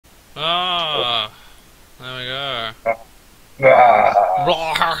Ah, there we go. Ah,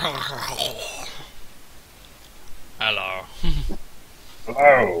 Hello.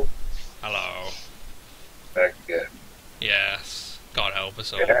 hello. Hello. Back again. Yes. God help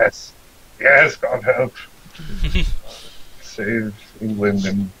us all. Yes. Yes, God help. Save England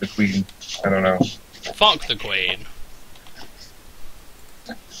and the Queen. I don't know. Fuck the Queen.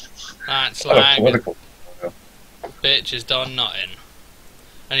 That A lot of slag political. bitch has done nothing.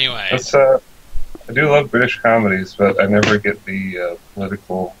 Anyway. That's, I do love British comedies, but I never get the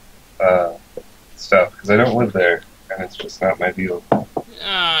political stuff because I don't live there, and it's just not my deal.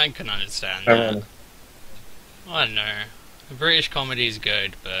 I can understand I that. mean, I don't know. The British comedy's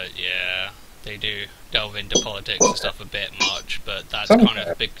good, but yeah, they do delve into politics and stuff a bit much. But that's kind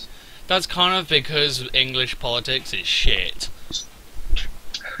of big. That's kind of because English politics is shit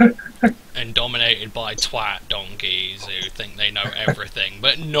and dominated by twat donkeys who think they know everything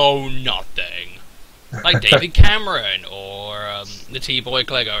but know nothing, like David Cameron or the T-Boy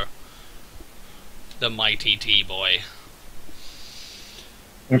Cleggo, the mighty T-Boy.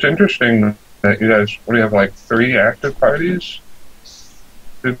 It's interesting that you guys, what do you have, like 3 active parties?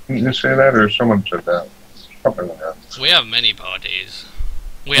 Didn't you say that, or someone said that? Something like that. We have many parties.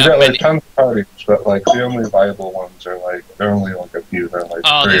 We We've have got many. like tons of parties, but like the only viable ones are like, there are only like a few. They're like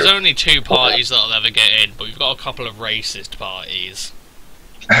Oh, 3 there's or only 2 parties that'll ever get in, but we've got a couple of racist parties.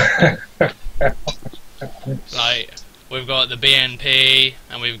 Like, we've got the BNP,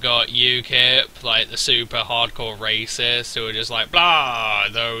 and we've got UKIP, like the super hardcore racists who are just like, blah,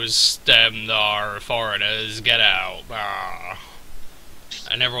 those are foreigners, get out, blah.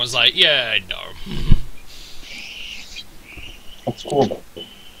 And everyone's like, yeah, no. That's cool though.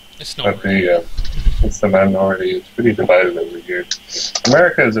 It's not But really. it's the minority. It's pretty divided over here.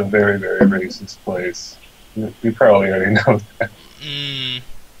 America is a very, very racist place. You probably already know that.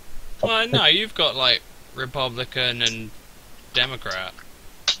 Well, no, you've got, like, Republican and Democrat.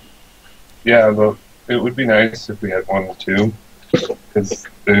 Yeah, but it would be nice if we had 1 or 2, because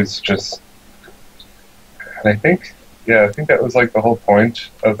there's just, and I think that was like the whole point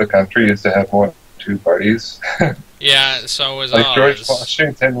of the country is to have 1 or 2 parties. Yeah, so was Like George ours.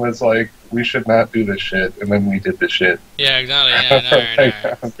 Washington was like, we should not do this shit, and then we did the shit. Yeah, exactly, yeah, no, Like, no.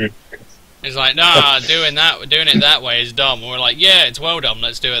 100 It's like, nah, doing it that way is dumb. And we're like, yeah, it's well dumb,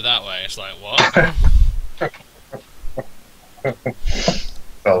 let's do it that way. It's like, what? It's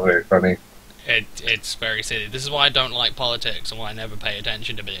all very funny. It's very silly. This is why I don't like politics and why I never pay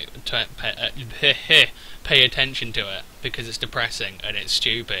attention to pay attention to it, because it's depressing and it's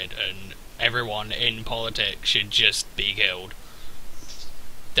stupid and everyone in politics should just be killed.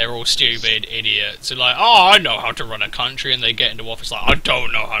 They're all stupid idiots. They're like, oh, I know how to run a country, and they get into office like, I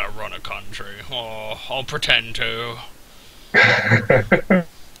don't know how to run a country. Oh, I'll pretend to.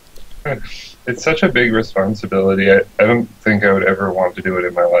 It's such a big responsibility. I don't think I would ever want to do it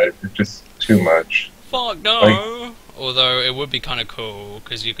in my life. It's just too much. Fuck no. Although it would be kind of cool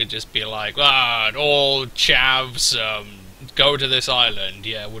because you could just be like, all chavs, go to this island.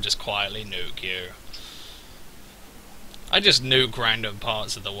 Yeah, we'll just quietly nuke you. I just nuke random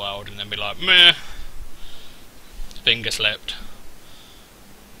parts of the world and then be like, meh. Finger slipped.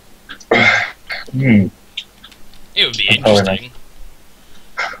 Hmm. It would be interesting.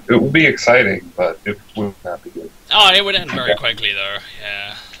 It would be exciting, but it would not be good. Oh, it would end very quickly though.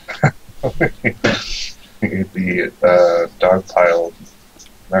 Yeah. It'd be dogpiled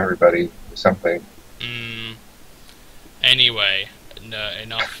from everybody or something. Anyway,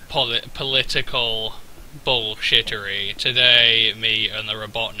 enough political bullshittery. Today, me and the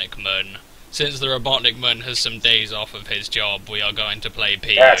Robotnik man. Since the Robotnik man has some days off of his job, we are going to play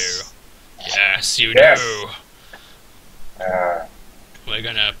PU. Yes. Yes, you Yes. do. We're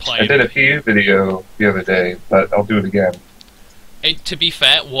gonna play. I did a PU video the other day, but I'll do it again. To be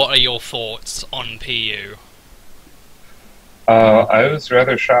fair, what are your thoughts on PU? I was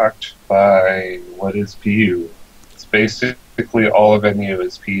rather shocked by what is PU. It's basically all of NU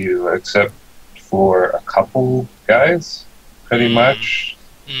is PU, except for a couple guys, pretty much.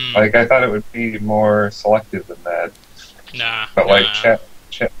 Like, I thought it would be more selective than that. Nah. But, like,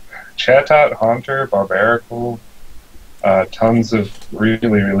 Chatot, Haunter, Barbarical, tons of really,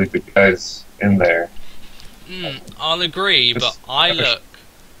 really good guys in there. I'll agree, but I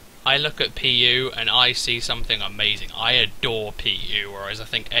look at PU and I see something amazing. I adore PU, whereas I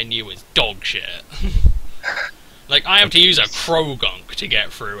think NU is dog shit. Like, I have to use a Krogunk to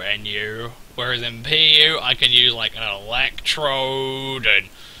get through NU, whereas in PU I can use like an Electrode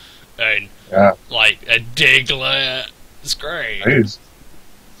and like a Diglett. It's great. I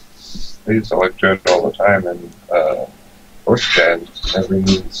use Electrode all the time, and fourth gen never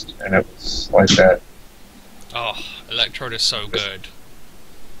used, and it was like that. Oh, Electrode is so good.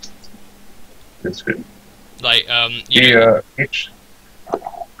 It's good. Like, yeah,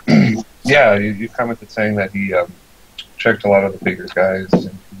 you commented saying that he checked a lot of the bigger guys in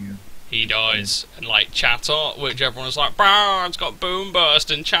PU. He does, and like Chatter, which everyone was like, "Bah, it's got boom burst,"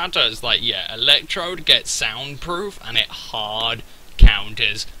 and Chatter is like, yeah, Electrode gets soundproof, and it hard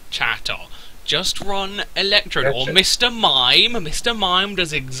counters Chatter. Just run Electrode, or Mr. Mime. Mr. Mime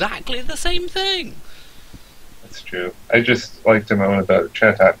does exactly the same thing. That's true. I just like to moan about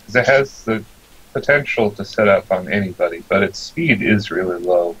Chatter, because it has the potential to set up on anybody, but its speed is really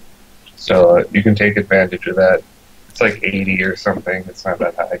low. So you can take advantage of that. It's like 80 or something. It's not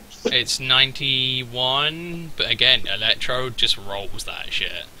that high. It's 91, but again, Electrode just rolls that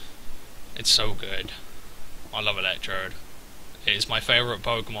shit. It's so good. I love Electrode. It's my favourite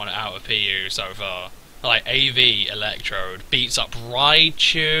Pokemon out of PU so far. Like, AV Electrode beats up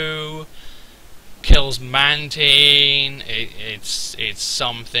Raichu, kills Mantine. It's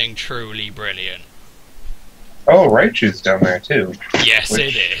something truly brilliant. Oh, Raichu's down there too. Yes,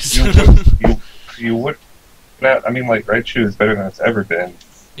 it is. you would not. I mean, like, Raichu is better than it's ever been.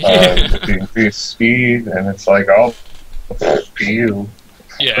 With the increased speed, and it's like all PU.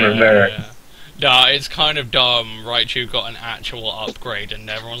 Yeah. Nah, it's kind of dumb. Raichu got an actual upgrade, and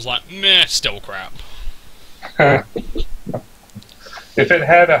everyone's like, meh, still crap. If it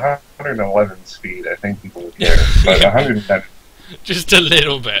had 111 speed, I think people would care. But 110. Just a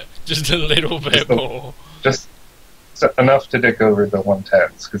little bit. Just a little bit more. Just enough to dick over the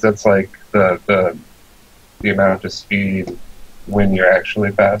 110s, because that's like the amount of speed when you're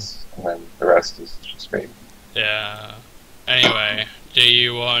actually fast, and then the rest is just great. Yeah. Anyway, do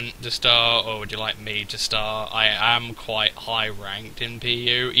you want to start, or would you like me to start? I am quite high ranked in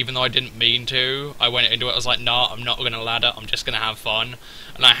PU, even though I didn't mean to. I went into it, I was like, nah, I'm not going to ladder, I'm just going to have fun.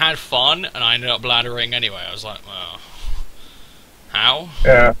 And I had fun, and I ended up laddering anyway. I was like, well, how?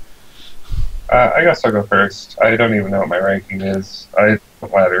 Yeah. I guess I'll go first. I don't even know what my ranking is. I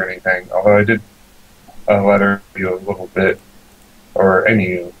don't ladder anything, although I did ladder you a little bit, or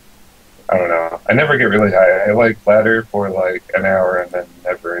NU. I don't know. I never get really high. I like ladder for like an hour and then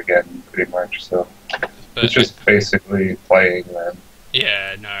never again, pretty much. So but it's just basically playing then.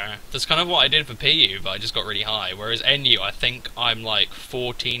 Yeah, no. That's kind of what I did for PU, but I just got really high. Whereas NU, I think I'm like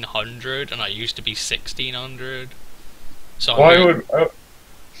 1400, and I used to be 1600. So well,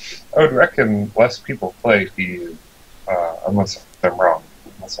 I would reckon less people play PU, unless I'm wrong.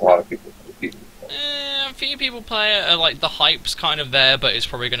 Unless a lot of people play PU. A few people play it, like the hype's kind of there, but it's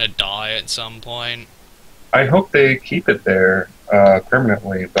probably going to die at some point. I hope they keep it there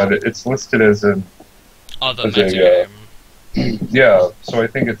permanently, but it's listed as an other meta game. Yeah, so I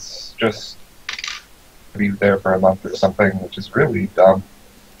think it's just be there for a month or something, which is really dumb.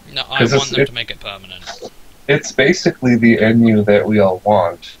 No, I want them to make it permanent. It's basically the NU that we all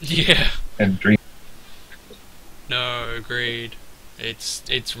want. Yeah. And dream. No, agreed.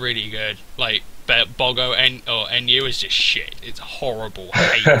 It's really good. Like, Bogo NU is just shit. It's a horrible,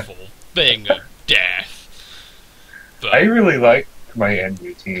 hateful thing of death. But I really like my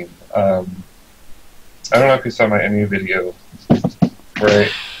NU team. I don't know if you saw my NU video where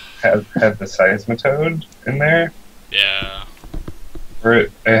it had the Seismitoad in there. Yeah. Where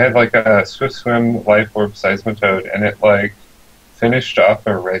it had like a Swift Swim Life Orb Seismitoad, and it like finished off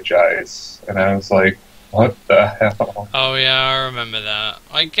a Regice, and I was like, what the hell? Oh yeah, I remember that.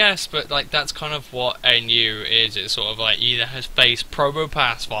 I guess, but like that's kind of what NU is. It's sort of like either has faced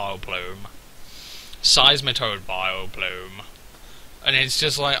Probopass Vileplume, Seismitoad Vileplume, and it's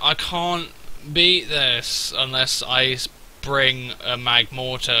just like, I can't beat this unless I bring a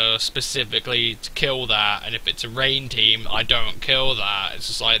Magmortar specifically to kill that, and if it's a rain team, I don't kill that. It's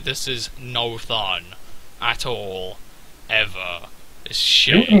just like, this is no fun at all, ever. It's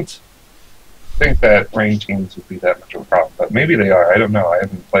shit. I think that rain teams would be that much of a problem, but maybe they are. I don't know. I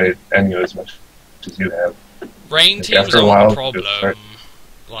haven't played NU as much as you have. Rain teams aren't a problem.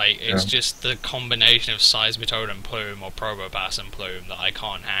 Like, it's just the combination of Seismitoad and Plume, or Probopass and Plume, that I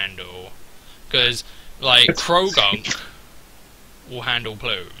can't handle. Because, like, Krogunk will handle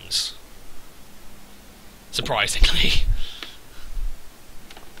Plumes. Surprisingly.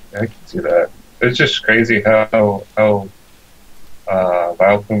 I can see that. It's just crazy how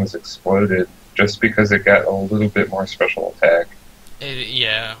Vileplume was exploded just because it got a little bit more special attack.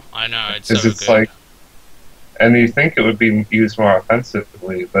 Yeah, I know, it's good. Like, and you think it would be used more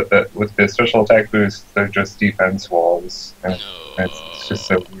offensively, but that with the special attack boost, they're just defense walls, and it's just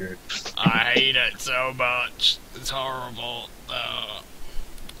so weird. I hate it so much. It's horrible.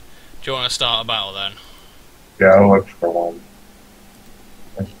 Do you want to start a battle then? Yeah, I'll look for one.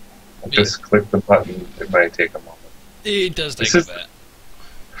 I just click the button. It might take a moment. It does take a bit.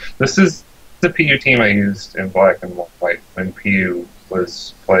 This is the PU team I used in Black and White when PU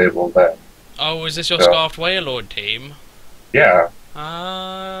was playable then. Oh, is this your Scarfed Wailord team? Yeah.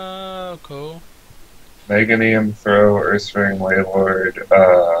 Oh, cool. Meganium, Throw, Earthspring, Wailord,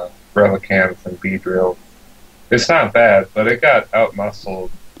 Relicanth, and Beedrill. It's not bad, but it got outmuscled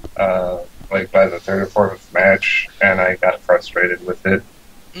like by the third or fourth match, and I got frustrated with it.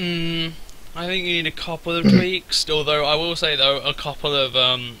 I think you need a couple of tweaks, although I will say, though, a couple of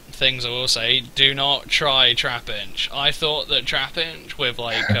things I will say. Do not try Trapinch. I thought that Trapinch with,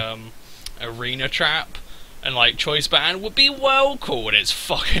 like, Arena Trap and, like, Choice Band would be well cool, and it's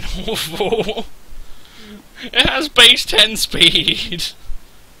fucking awful. It has base 10 speed.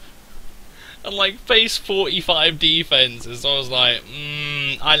 And, like, base 45 defenses. So I was like,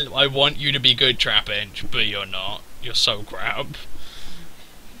 I want you to be good, Trapinch, but you're not. You're so crap.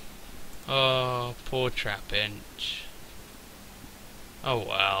 Oh, poor Trapinch. Oh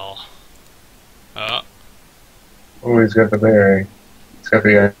well. Oh, he's got the berry. He's got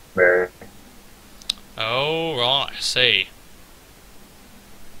the berry. Oh, right, I see.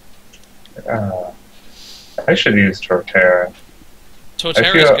 I should use Torterra.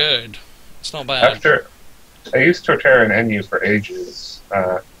 Torterra's good. It's not bad. I used Torterra and NU for ages,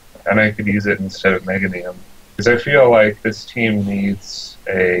 and I could use it instead of Meganium. Because I feel like this team needs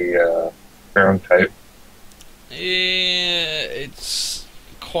a ground type. Yeah, it's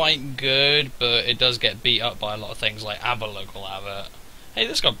quite good, but it does get beat up by a lot of things like Abalug will have it. Hey,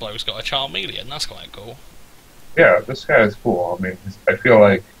 this bloke's got a Charmeleon, that's quite cool. Yeah, this guy is cool. I mean, I feel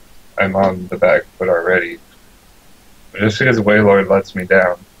like I'm on the back foot already. Just because Wailord lets me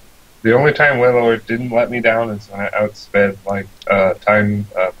down. The only time Wailord didn't let me down is when I outsped, like,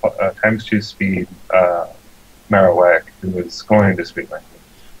 times 2 speed Marowak, who was going to speed my team.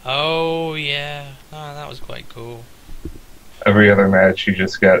 Oh, yeah. Oh, that was quite cool. Every other match, you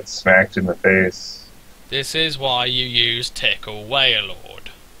just got smacked in the face. This is why you use Tickle Wailord.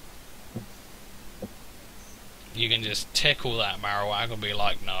 You can just tickle that Marowak and be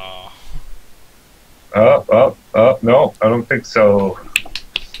like, nah. No, I don't think so.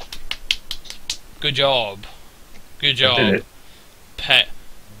 Good job. Good job. I did it.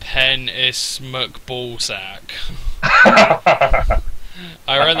 Penis McBallsack.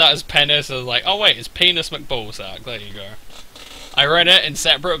 I read that as penis, I was like, oh wait, it's penis McBallsack. There you go. I read it in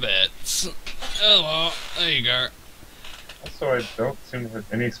separate bits. Oh well, there you go. Also, I don't seem to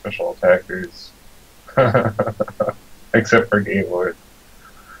have any special attackers. Except for Gaylord.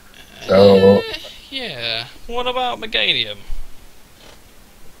 So... yeah. What about Meganium?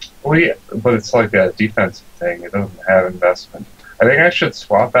 Well, yeah, but it's like a defensive thing. It doesn't have investment. I think I should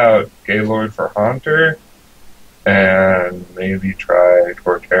swap out Gaylord for Haunter, and maybe try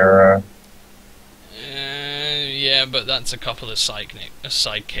Torterra. Yeah, but that's a couple of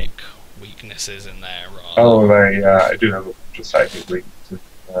sidekick weaknesses in there, right? Oh, I do have a bunch of psychic weaknesses.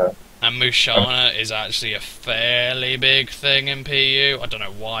 And Mushana is actually a fairly big thing in PU. I don't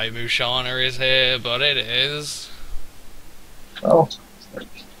know why Mushana is here, but it is. Oh.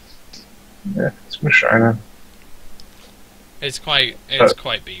 Yeah, it's Mushana. It's quite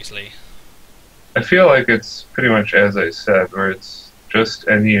beastly. I feel like it's pretty much as I said, where it's just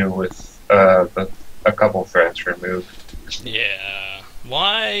NU with a couple threats removed. Yeah.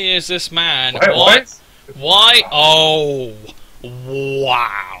 Why is this man... Why? Oh!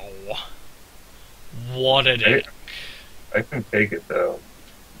 Wow! What a dick. I can take it, though.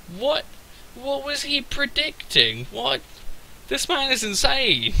 What was he predicting? What? This man is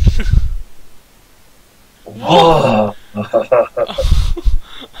insane! Whoa!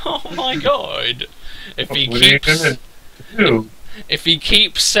 Oh my god! If he what are you gonna do? If he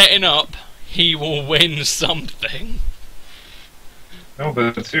keeps setting up, he will win something. No,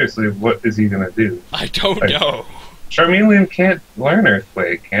 but seriously, what is he gonna do? I don't know. Charmeleon can't learn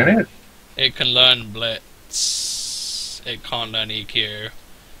Earthquake, can it? It can learn Blitz. It can't learn EQ.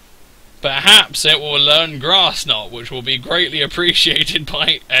 Perhaps it will learn Grass Knot, which will be greatly appreciated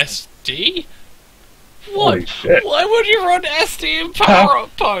by SD? What? Holy shit. Why would you run SD in Power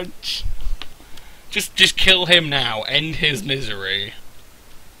Up Punch? Just kill him now. End his misery.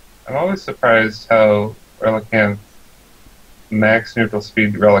 I'm always surprised how Relicanth, max neutral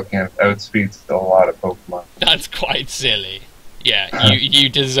speed Relicanth outspeeds a lot of Pokemon. That's quite silly. Yeah, you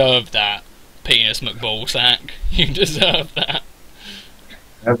deserve that, Penis McBallsack. You deserve that.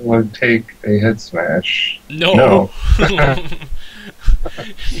 That would take a head smash. No.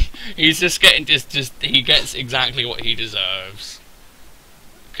 He's just getting he gets exactly what he deserves.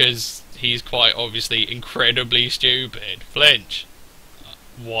 because he's quite obviously incredibly stupid. Flinch.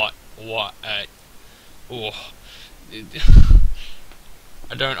 What? What? Oh.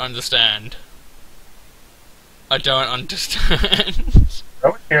 I don't understand. I don't understand.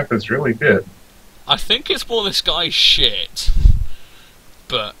 Camp is really good. I think it's more this guy's shit.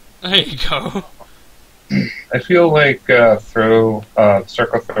 But, there you go. I feel like circle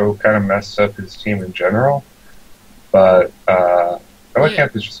throw kind of messed up his team in general, but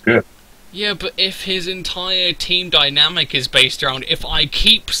Camp is just good. Yeah, but if his entire team dynamic is based around if I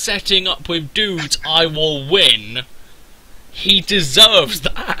keep setting up with dudes, I will win, he deserves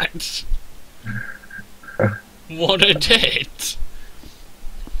that. What a tit.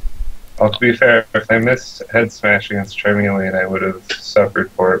 Well, to be fair, if I missed head smash against Charmeleon, I would have suffered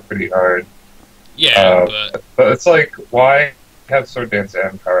for it pretty hard. Yeah, but it's like, why have Sword Dance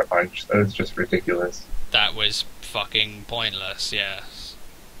and Power Punch? That is just ridiculous. That was fucking pointless, yes.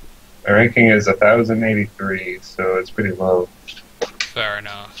 My ranking is 1083, so it's pretty low. Fair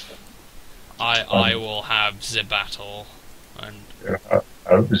enough. I will have the battle, and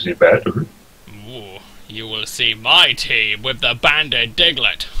the battle. Ooh, you will see my team with the Banded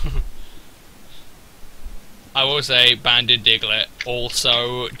Diglett. I will say Banded Diglett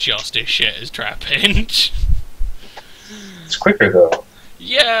also just as shit as Trapinch. It's quicker though.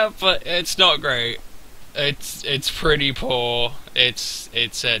 Yeah, but it's not great. It's pretty poor. It's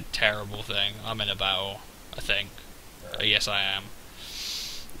a terrible thing. I'm in a battle, I think. Yes, I am.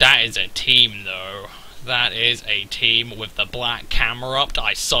 That is a team, though. That is a team with the black camera up.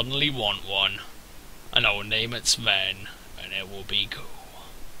 I suddenly want one. And I will name it Sven, and it will be cool.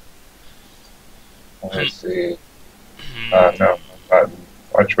 Let's see. No, button.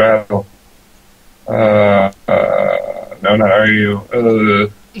 Watch battle. No, not are you?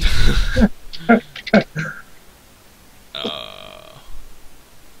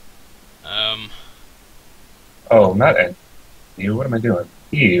 Oh, not N. You. What am I doing?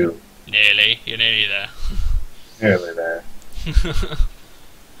 You. Nearly. You're nearly there. Nearly there.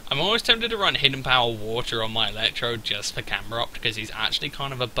 I'm always tempted to run Hidden Power Water on my Electro just for camera up because he's actually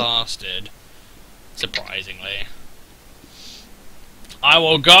kind of a bastard. Surprisingly. I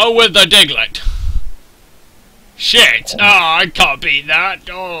will go with the Diglett. Shit! Oh, I can't beat that.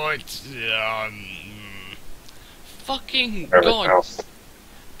 Oh, it's fucking god.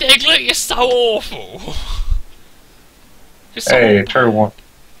 Diglett, you're so awful. You're so hey, turn one.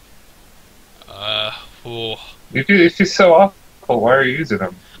 Oh. If he's so awful, why are you using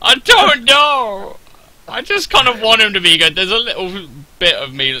him? I don't know. I just kind of want him to be good. There's a little bit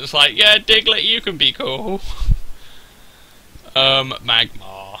of me that's like, yeah, Diglett, you can be cool.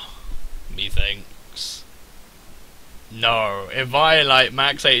 Magmar, methinks. No, if I like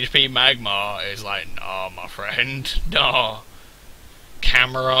max HP Magmar, it's like, nah, my friend, no.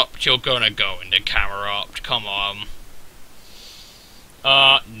 Camera up, you're gonna go into camera up. Come on.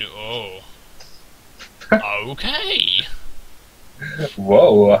 No. Okay.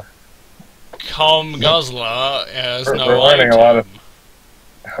 Whoa. Guzzler has no we're learning item.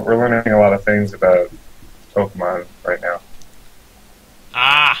 We're learning a lot of things about Pokemon right now.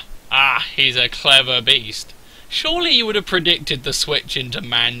 He's a clever beast. Surely you would have predicted the switch into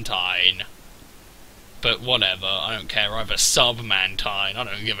Mantine. But whatever, I don't care. I have a sub-Mantine. I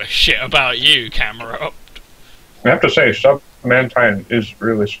don't give a shit about you, Camera. I have to say, sub-Mantine is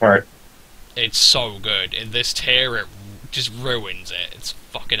really smart. It's so good. In this tier, it just ruins it. It's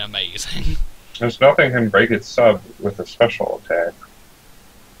fucking amazing. There's nothing can break its sub with a special attack.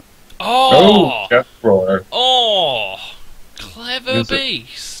 Oh! Death Roller. Oh! Clever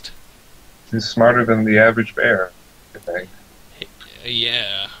beast. He's smarter than the average bear, I think.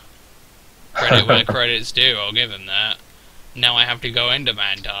 Yeah. Credit where credit's due, I'll give him that. Now I have to go into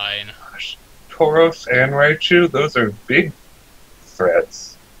Mantine. Gosh, Tauros and Raichu, those are big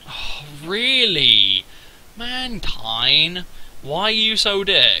threats. Oh, really? Mantine? Why are you so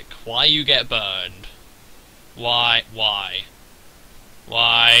dick? Why you get burned? Why?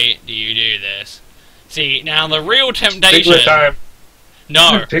 Why do you do this? See, now the real temptation... Diglett time!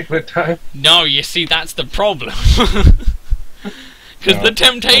 No. Diglett time! No, you see, that's the problem. Because the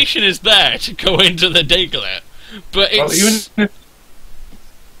temptation is there to go into the Diglett. But it's... Well,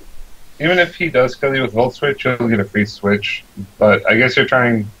 even if he does kill you with Volt Switch, you'll get a free switch. But I guess you're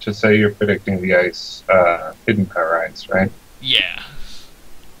trying to say you're predicting the ice, Hidden Power Ice, right? Yeah.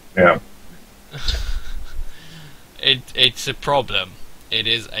 Yeah. It's a problem. It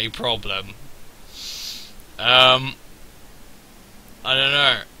is a problem. I don't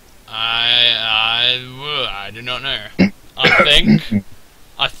know. I do not know.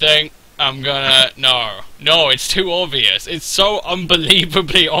 I think I'm gonna... No, it's too obvious. It's so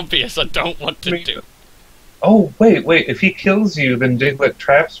unbelievably obvious I don't want to do. Oh, wait. If he kills you, then Diglett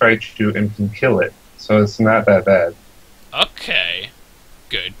traps right you and can kill it. So it's not that bad. Okay.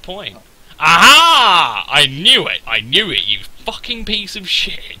 Good point. Aha! I knew it, you fucking piece of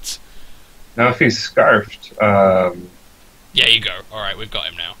shit. Now if he's scarfed, Yeah, you go. Alright, we've got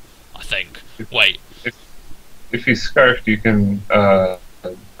him now. I think. Wait. If he's scarfed, you can, I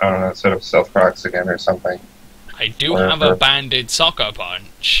don't know, set up stealth procs again or something. I do have a banded sucker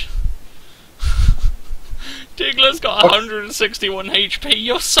punch. Diglett's got 161 HP.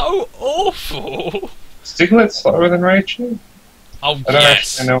 You're so awful. Is Diglett slower than Raichu? Oh,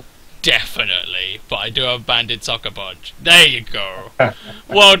 yes. Definitely. But I do have banded sucker punch. There you go.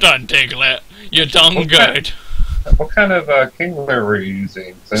 Well done, Diglett. You're done good. What kind of Kingler were you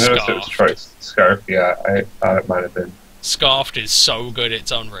using? I noticed it was choice. Scarf, yeah. I thought it might have been. Scarfed is so good,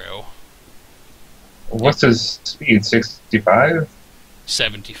 it's unreal. What's his speed? 65?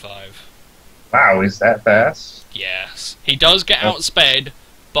 75. Wow, is that fast? Yes. He does get outsped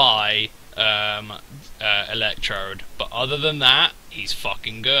by Electrode, but other than that, he's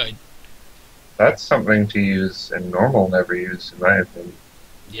fucking good. That's something to use in normal, never use, in my opinion.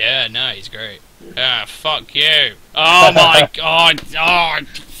 Yeah, no, he's great. Ah, fuck you. Oh my god. Oh,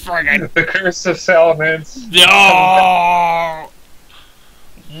 friggin'. The curse of Salamence. No!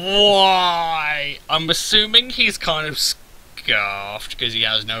 Why? I'm assuming he's kind of scarfed because he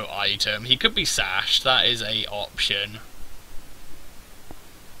has no item. He could be sashed. That is a option.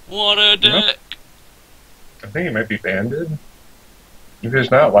 What a dick. I think he might be banded. If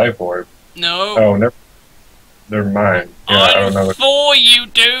there's not Life Orb. No. Oh, never mind. Yeah, I don't know. For you,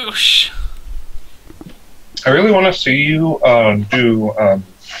 douche. I really want to see you do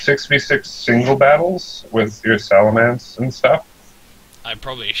 6v6 single battles with your Salamence and stuff. I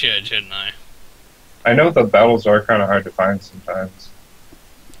probably should, shouldn't I? I know the battles are kind of hard to find sometimes.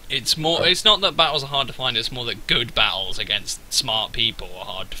 It's more. It's not that battles are hard to find. It's more that good battles against smart people are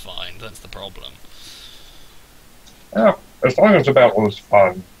hard to find. That's the problem. Yeah, as long as the battle is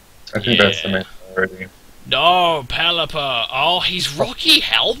fun, I think that's the main priority. No, Pelipper. Oh, he's Rocky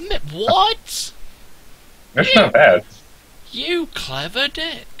Helmet. What? That's not bad. You clever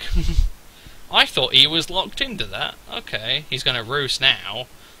dick. I thought he was locked into that. Okay, he's gonna roost now.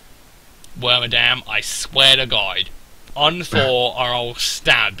 Wormadam, I swear to God. Unthaw or I'll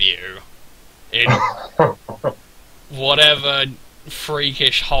stab you. In whatever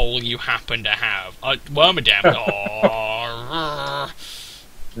freakish hole you happen to have. Wormadam. Oh.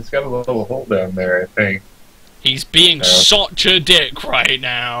 He's got a little hole down there, I think. He's being such a dick right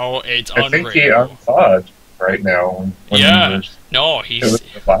now. It's unreal. I think he unthawed right now. When no, he's...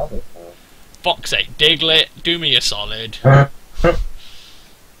 Fuck's sake, Diglett, do me a solid.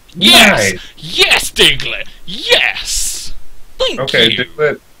 Yes! Nice. Yes, Diglett! Yes! Thank you! Okay,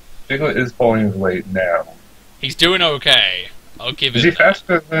 Diglett is pulling his weight now. He's doing okay. I'll give it. Is he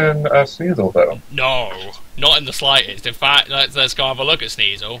faster than Sneasel, though? No, not in the slightest. In fact, let's go have a look at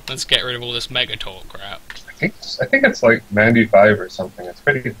Sneasel. Let's get rid of all this Megatalk crap. I think it's like 95 or something. It's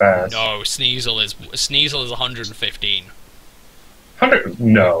pretty fast. No, Sneasel is 115. 100?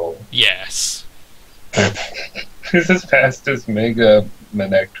 No. Yes. Is as fast as Mega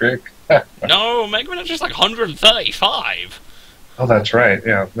Manectric? No, Mega Manectric's like 135. Oh, that's right.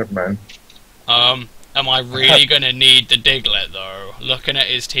 Yeah, never mind. Am I really gonna need the Diglett though? Looking at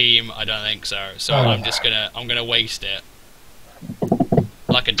his team, I don't think so. So I'm gonna waste it.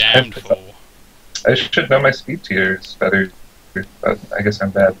 Like a damned fool. I should know my speed tiers better, but I guess I'm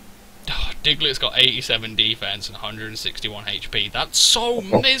bad. Diglett's got 87 defense and 161 HP. That's so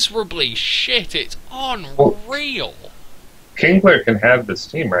miserably shit. It's unreal. Kingler can have this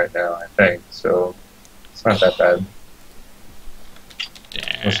team right now, I think, so it's not that bad.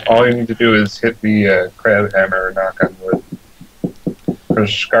 All you need to do is hit the crab hammer or knock on wood. For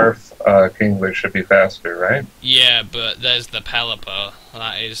Scarf, Kingler should be faster, right? Yeah, but there's the Pelipper.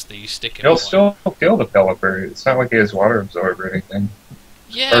 That is the sticking He'll point. still kill the Pelipper. It's not like he has water absorb or anything.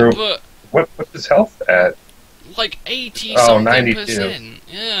 Yeah, but... What's his health at? Like 80-something 92%.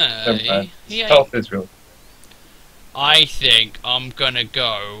 Yeah. His health is really... I think I'm gonna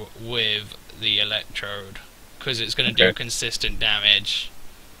go with the Electrode. Because it's gonna do consistent damage.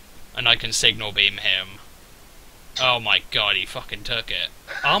 And I can signal beam him. Oh my god, he fucking took it.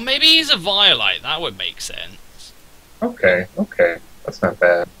 Oh, maybe he's a Violite. That would make sense. Okay. That's not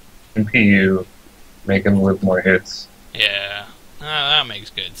bad. And PU, make him live more hits. Yeah. That makes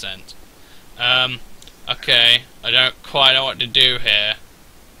good sense. Okay. I don't quite know what to do here.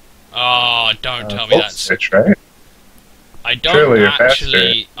 Oh, don't tell me that's... Switch, right? I don't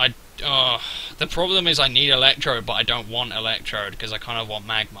actually... The problem is I need Electrode, but I don't want Electrode because I kind of want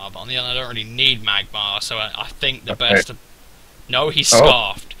Magmar. But on the other hand, I don't really need Magmar, so I think the Okay. best... No, he's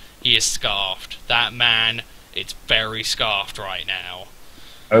scarfed. He is scarfed. That man, it's very scarfed right now.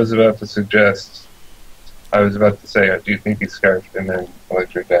 I was about to suggest. I was about to say, do you think he's scarfed? And then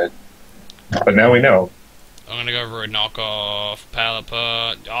Electric died. But now we know. I'm gonna go for a knockoff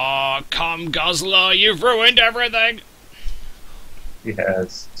Pelipper. Oh, come, Guzzler! You've ruined everything! He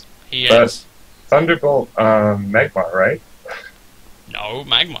has. He But- is. Thunderbolt, Magmar, right? No,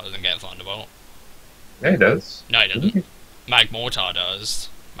 Magmar doesn't get Thunderbolt. Yeah, he does. No, he doesn't. Magmortar does.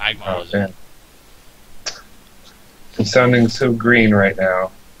 Magmar Oh, doesn't. damn. I'm sounding so green right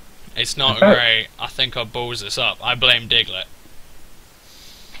now. It's not thought- great. I think I balls this up. I blame Diglett.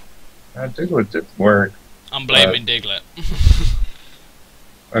 Diglett didn't work. I'm blaming Diglett.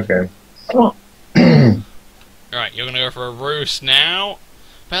 Okay. Right, you're gonna go for a Roost now.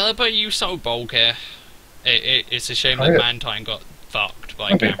 Pelipper, you so bulky. It's a shame that Oh, yeah. Mantine got fucked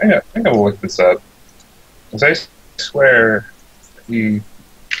by Okay, Cam. I gotta look this up. 'Cause I swear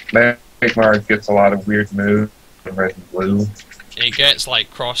Magmar gets a lot of weird moves in red and blue. It gets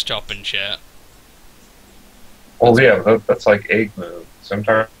like cross chop and shit. Oh yeah, that's like egg moves. I'm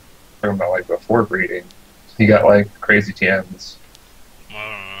talking about like before breeding. He got like crazy TMs.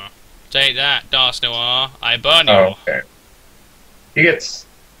 Take that, Das Noir. I burn you. Oh, okay. He gets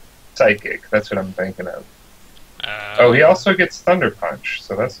Psychic, that's what I'm thinking of. Oh, he also gets Thunder Punch,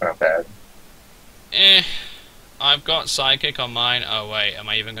 so that's not bad. I've got Psychic on mine. Oh wait, am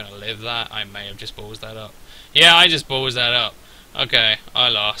I even gonna live that? I may have just balls that up. Yeah, I just balls that up. Okay, I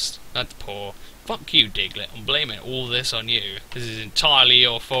lost. That's poor. Fuck you, Diglett. I'm blaming all this on you. This is entirely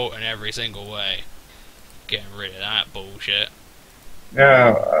your fault in every single way. Getting rid of that bullshit.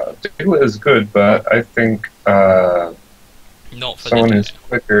 Yeah, Diglett is good, but I think Not for someone the who's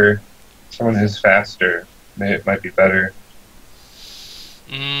quicker, someone who's faster, it might be better.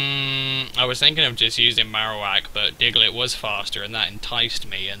 I was thinking of just using Marowak, but Diglett was faster, and that enticed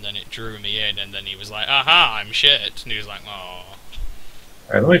me, and then it drew me in, and then he was like, aha, I'm shit. And he was like, oh.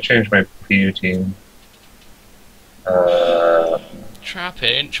 Alright, let me change my PU team.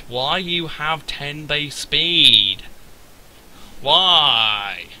 Trapinch, why you have 10 base speed?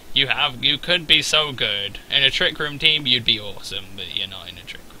 Why? You could be so good. In a Trick Room team, you'd be awesome, but you're not in a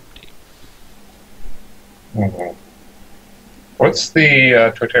Trick Room team. Mhm. What's the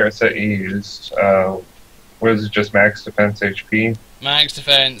Torterra set you used? Was it just max defense HP? Max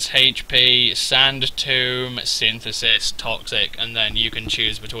defense, HP, Sand Tomb, Synthesis, Toxic, and then you can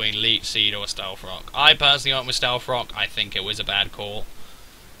choose between Leech Seed or Stealth Rock. I personally went with Stealth Rock. I think it was a bad call.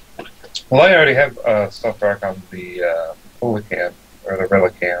 Well, I already have Stealth Rock on the Policamp, or the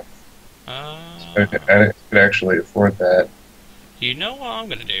Relicamp. I could actually afford that. You know what I'm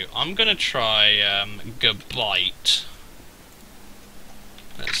gonna do? I'm gonna try Gabite.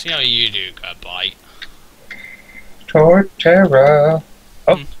 Let's see how you do, Gabite. Torterra.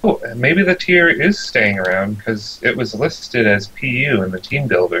 Oh, maybe the tier is staying around because it was listed as PU in the team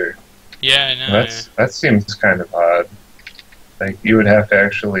builder. Yeah, no. That seems kind of odd. Like you would have to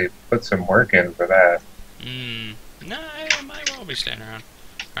actually put some work in for that. No, it might well be staying around.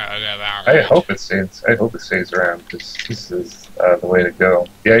 Alright, I'll go about I hope it stays. I hope it stays around because this is the way to go.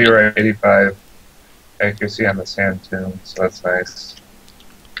 Yeah, you're right. 85 accuracy on the Sand Tomb, so that's nice.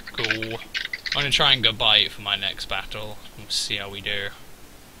 Cool. I'm gonna try and go bite for my next battle. We'll see how we do.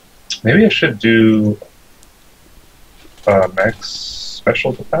 Maybe I should do max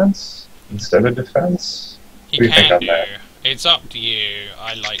special defense instead of defense. What do You you think can on do. that? It's up to you.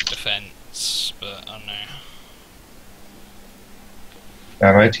 I like defense, but I don't know.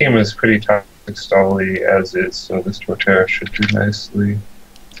 Yeah, my team is pretty toxic stally as is, so this Torterra should do nicely.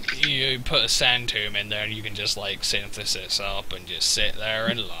 You put a Sand Tomb in there and you can just like synthesis up and just sit there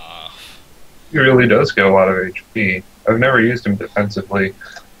and laugh. He really does get a lot of HP. I've never used him defensively,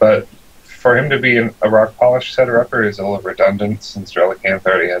 but for him to be a rock polish setter-upper is a little redundant since Relicanth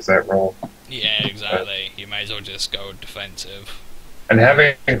already has that role. Yeah, exactly. You may as well just go defensive. And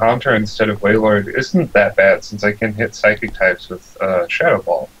having Haunter instead of Wailord isn't that bad since I can hit Psychic types with Shadow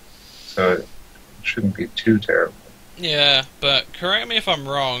Ball, so it shouldn't be too terrible. Yeah, but correct me if I'm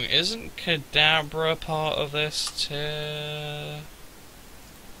wrong, isn't Kadabra part of this too?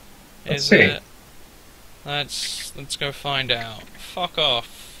 Let's Is see. it? Let's go find out. Fuck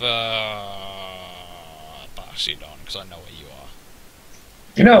off, Basidon, because I know where you are.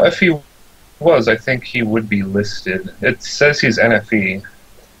 You know, if he was, I think he would be listed. It says he's NFE.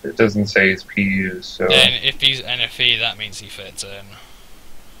 It doesn't say he's PU, so... Then if he's NFE, that means he fits in.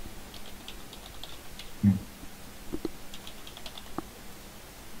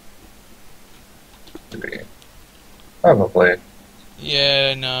 Probably.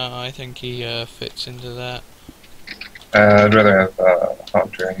 Yeah, no, I think he fits into that. I'd rather have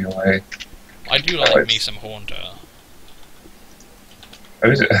Haunter anyway. I do like me some Haunter.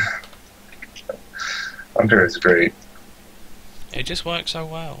 Haunter is great. It just works so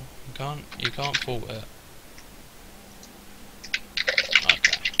well. You can't fault it.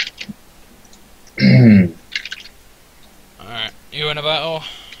 Okay. Alright, you in a battle?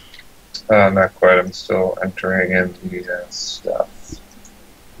 Not quite. I'm still entering in the stuff.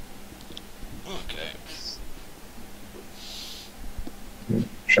 Okay.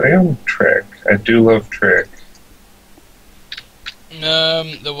 Should I go on Trick? I do love Trick.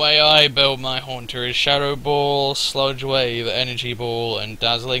 The way I build my Haunter is Shadow Ball, Sludge Wave, Energy Ball, and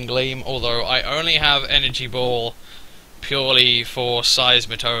Dazzling Gleam, although I only have Energy Ball purely for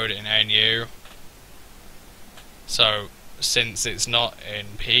Seismitoad in NU. So, since it's not in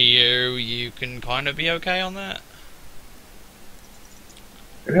PU, you can kind of be okay on that.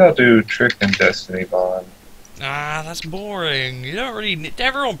 Maybe I'll do Trick and Destiny Bond. Ah, that's boring. You don't really...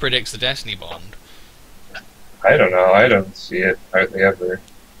 Everyone predicts the Destiny Bond. I don't know. I don't see it hardly ever.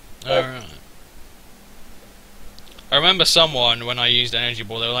 Alright. I remember someone, when I used Energy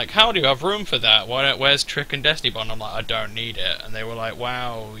Ball, they were like, how do you have room for that? Where's Trick and Destiny Bond? I'm like, I don't need it. And they were like,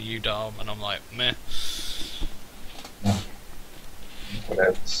 wow, you dumb. And I'm like, meh.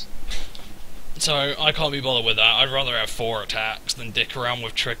 Whatevs. So, I can't be bothered with that. I'd rather have 4 attacks than dick around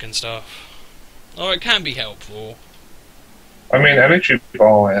with Trick and stuff. Oh, it can be helpful. I mean, Energy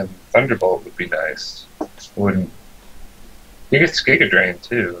Ball and Thunderbolt would be nice. Wouldn't... You get Giga Drain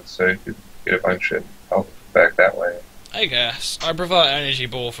too, so you could get a bunch of health back that way. I guess. I prefer Energy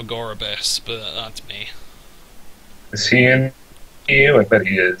Ball for Gorobus, but that's me. Is he in PU? I bet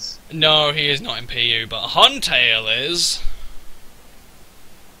he is. No, he is not in PU, but Huntail is.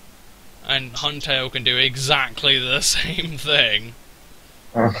 And Huntail can do exactly the same thing.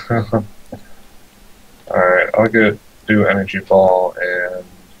 Alright, I'll go do Energy Ball and...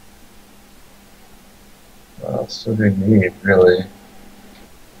 What else do they need, really?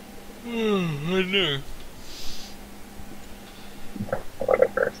 I know.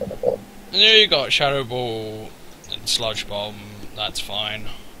 Whatever, Thunderbolt. And there you got Shadow Ball and Sludge Bomb, that's fine.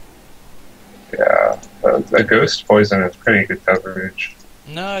 Yeah, the Ghost Poison is pretty good coverage.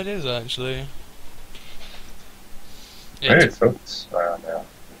 No, it is actually. Maybe Focus. I don't know.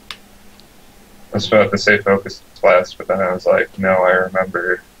 I was about to say Focus Blast, but then I was like, no, I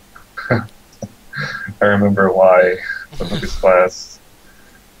remember. I remember why Focus Blast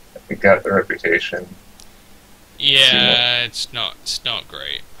got the reputation. Yeah, it's not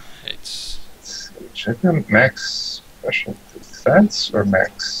great. It's... Check out max special defense or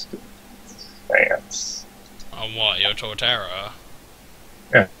max defense? On what, your Torterra?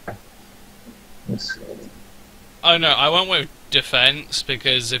 Yeah. Let's see. Oh no, I went with defense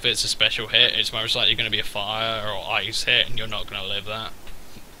because if it's a special hit, it's most likely going to be a fire or ice hit, and you're not going to live that.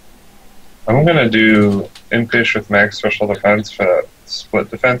 I'm gonna do Impish with max special defense for that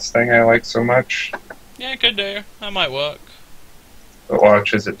split defense thing I like so much. Yeah, could do. That might work. But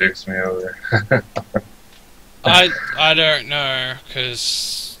watch as it digs me over. I don't know,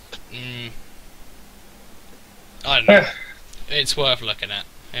 because... I don't know. It's worth looking at.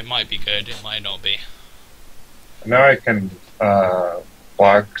 It might be good, it might not be. Now I can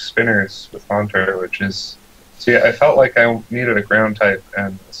block spinners with Haunter, which is... See, I felt like I needed a ground type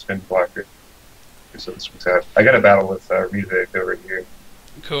and a spin blocker. So this was out. I got a battle with Revig over here.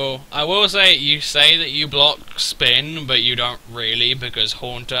 Cool. I will say, you say that you block spin, but you don't really, because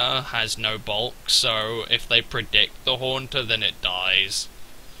Haunter has no bulk, so if they predict the Haunter, then it dies.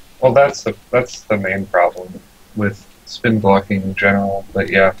 Well, that's the main problem with spin blocking in general, but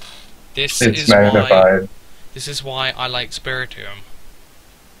yeah. It's magnified. This is why I like Spiritomb.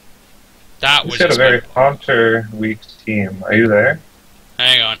 That was a very Haunter weak team. Are you there?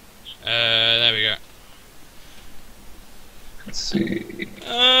 Hang on. There we go. Let's see.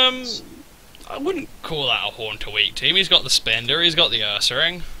 I wouldn't call that a Haunter weak team. He's got the Spender, he's got the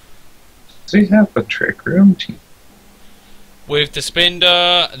Ursaring. Does he have a Trick Room team? With the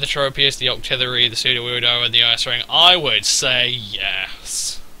Spender, the Tropius, the Octillery, the Sudowoodo, and the Ursaring, I would say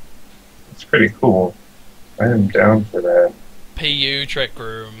yes. That's pretty cool. I am down for that. PU Trick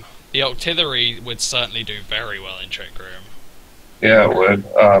Room. The Octillery would certainly do very well in Trick Room. Yeah, it would.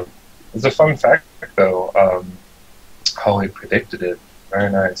 It's a fun fact, though. Holly predicted it. Very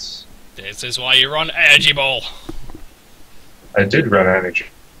nice. This is why you run Energy Ball. I did run Energy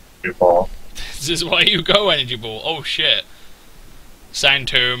Ball. This is why you go Energy Ball. Oh shit. Sand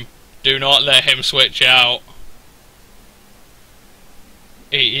Tomb, do not let him switch out.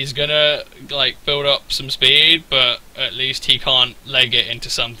 he's gonna like build up some speed, but at least he can't leg it into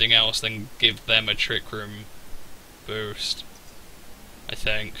something else than give them a trick room boost. I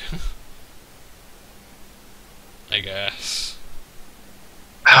think. I guess.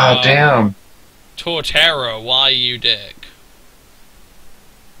 Oh, damn. Torterra, why you dick?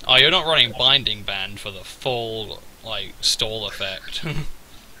 Oh, you're not running Binding Band for the full, like, stall effect.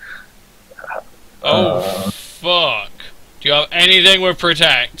 Oh, fuck. Do you have anything with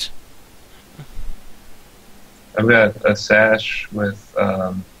Protect? I've got a sash with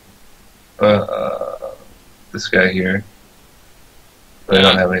this guy here. But I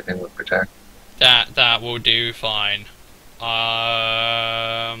don't have anything with Protect. That will do fine.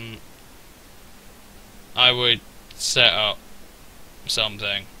 I would set up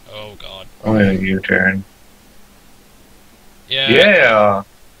something. Oh god. I'm gonna U-turn. Yeah. Yeah!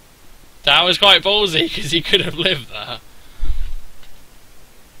 That was quite ballsy, because he could have lived there.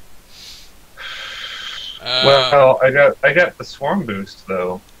 Well, I got the swarm boost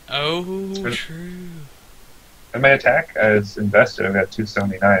though. Oh, true. And my attack as invested, I've got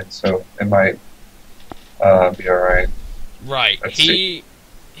 279, so it might be alright. Right. Let's He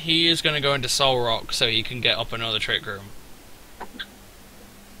is going to go into Soul Rock so he can get up another trick room.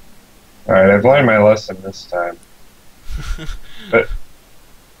 Alright, I've learned my lesson this time. But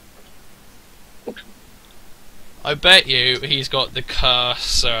I bet you he's got the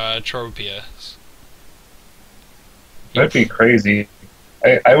curse Tropius. that'd be crazy.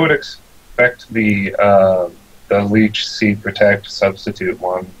 I would expect the Leech Seed Protect substitute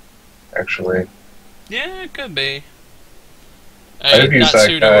one, actually. Yeah, it could be. I've used That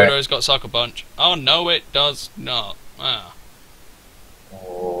that guy. Pseudo-Udo's got Sucker Punch. Oh, no, it does not. Ah.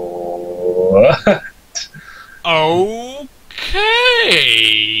 What?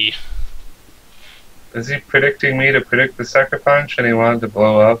 Okay. Is he predicting me to predict the Sucker Punch and he wanted to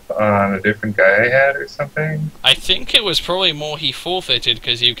blow up on a different guy I had or something? I think it was probably more he forfeited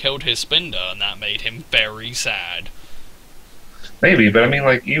because you killed his Spinder and that made him very sad. Maybe, but I mean,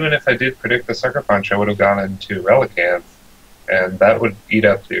 like, even if I did predict the Sucker Punch, I would have gone into Relicanth, and that would eat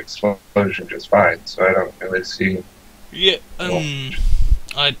up the explosion just fine, so I don't really see... Yeah, I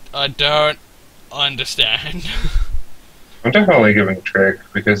don't understand. I'm definitely giving Trick,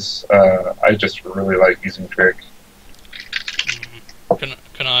 because I just really like using Trick. Can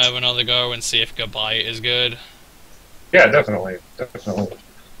I have another go and see if Gabite is good? Yeah, definitely. Definitely.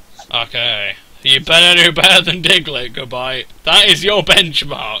 Okay. You better do better than Diglett, Gabite. That is your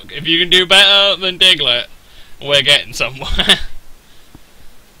benchmark. If you can do better than Diglett, we're getting somewhere.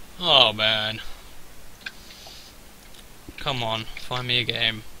 Oh, man. Come on, find me a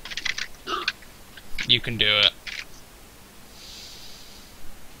game. You can do it.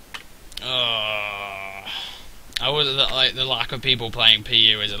 I was like the lack of people playing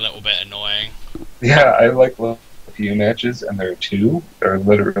PU is a little bit annoying. Yeah, I like a few matches, and there are two. There are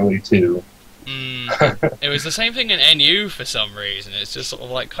literally two. It was the same thing in NU for some reason. It's just sort of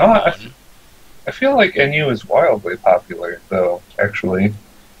like, come on. I feel like NU is wildly popular, though, actually.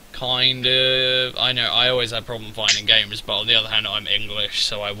 Kind of. I know, I always had problem finding games, but on the other hand, I'm English,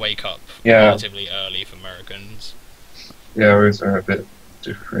 so I wake up relatively early for Americans. Yeah, ours are a bit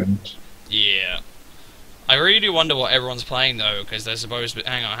different. Yeah. I really do wonder what everyone's playing, though, because there's supposed to be...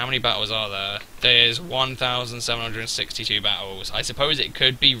 Hang on, how many battles are there? There's 1,762 battles. I suppose it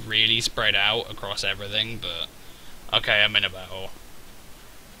could be really spread out across everything, but... Okay, I'm in a battle.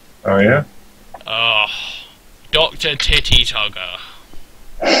 Oh, yeah? Oh, Dr. Titty Tugger.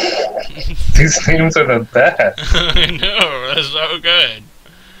 These names are the best. I know, they're so good.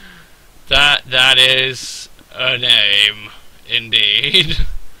 That is a name, indeed.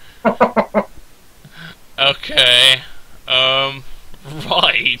 Okay,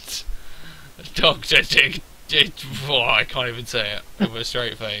 right. Dr. Dick, oh, I can't even say it with a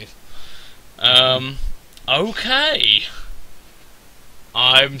straight face. Okay.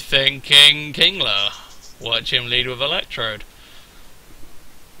 I'm thinking Kingler. Watch him lead with Electrode.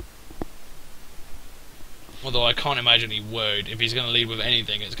 Although I can't imagine he would. If he's going to lead with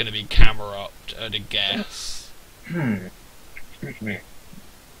anything, it's going to be Camerupt at a guess. Excuse me.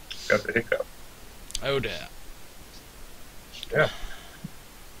 Got the hiccup. Oh dear. Yeah.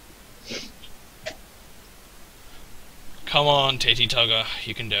 Come on, Titty Tugger,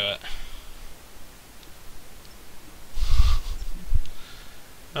 you can do it.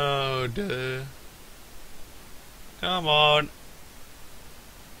 Oh dear. Come on.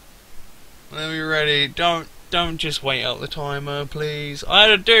 Let me ready. Don't just wait out the timer, please. I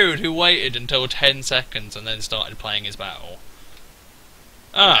had a dude who waited until 10 seconds and then started playing his battle.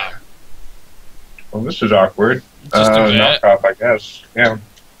 Ah. Well, this is awkward. Just a bit. Knockoff, I guess. Yeah.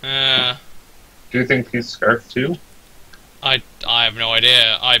 Uh, Do you think he's Scarf too? I have no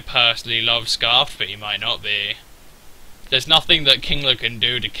idea. I personally love Scarf, but he might not be. There's nothing that Kingler can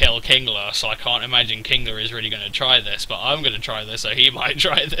do to kill Kingler, so I can't imagine Kingler is really going to try this, but I'm going to try this, so he might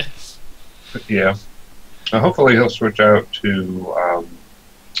try this. Yeah. Hopefully he'll switch out to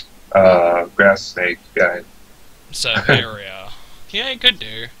Grass Snake guy. Superior. Yeah, he could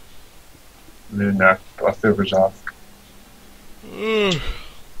do. And then knock leftovers off.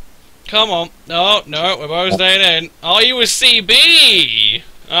 Come on. No, we're both staying in. Oh, you a CB!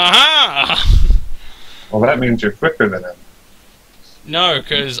 Aha! Well, that means you're quicker than him. No,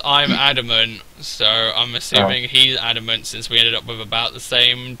 because I'm adamant, so I'm assuming he's adamant since we ended up with about the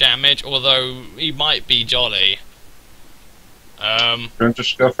same damage, although he might be jolly. Don't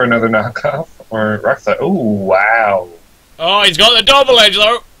just go for another knockoff? Or rock that? Ooh, wow. Oh, he's got the double edge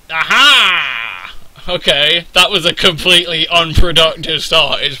though! Aha! Okay, that was a completely unproductive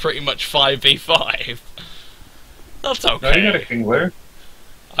start. It's pretty much 5v5. That's okay. No, you got a Kingler.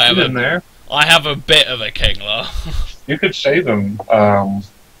 Get in there. I have a bit of a Kingler. You could save him, and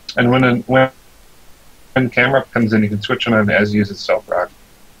when camera comes in, you can switch him on as use his self rock.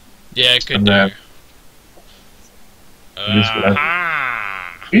 Yeah, it could do.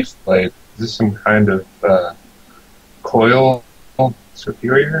 Beast Blade. Is this some kind of coil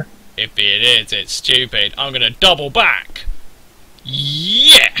superior? If it is, it's stupid. I'm gonna double back.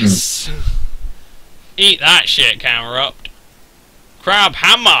 Yes. Eat that shit, camera up. Crab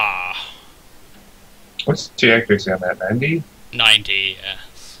hammer. What's the accuracy on that? 90? 90,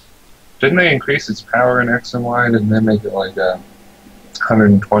 yes. Didn't they increase its power in X and Y? Didn't they make it like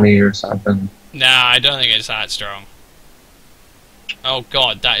 120 or something? Nah, I don't think it's that strong. Oh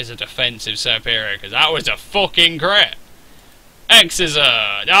god, that is a defensive superior, because that was a fucking crit. X is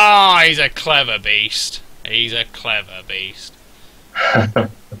a... Ah, he's a clever beast. He's a clever beast.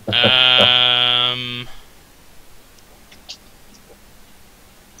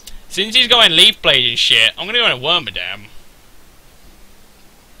 Since he's going Leaf Blade and shit, I'm gonna go in a Wormadam.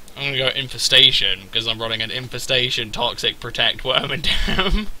 I'm gonna go Infestation, because I'm running an Infestation Toxic Protect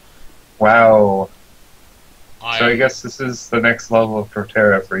Wormadam. Wow. So I guess this is the next level of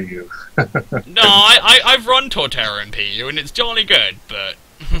Torterra for you. No, I've run Torterra in PU, and it's jolly good, but...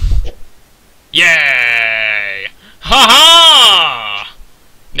 Yay! Ha-ha!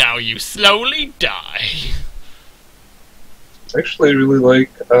 Now you slowly die. I actually really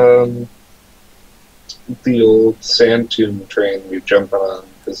like the old Sand Tomb train you jump on,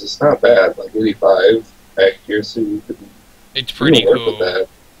 because it's not bad. Like 85 accuracy, you can it's pretty work cool. with that.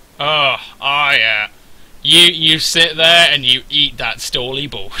 Oh yeah. You sit there and you eat that stally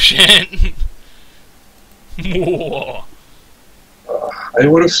bullshit. Whoa. I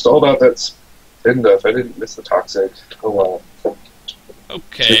would have stalled out that spin if I didn't miss the toxic. Oh well.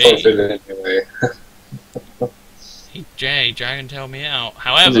 Okay. It anyway. Jay, Dragon Tail me out.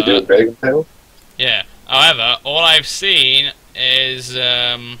 However, Does it do a Dragon Tail? Yeah. However, all I've seen is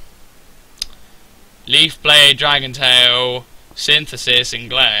Leaf Blade, Dragon Tail, Synthesis, and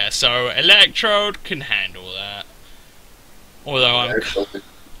Glare. So Electrode can handle that. Although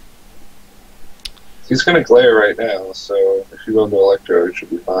he's gonna Glare right now, so if you go into Electrode, it should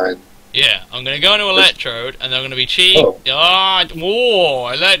be fine. Yeah, I'm gonna go into Electrode, and they're gonna be cheap. Oh. Whoa!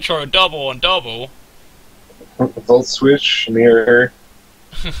 Electrode double on double. Volt switch, mirror.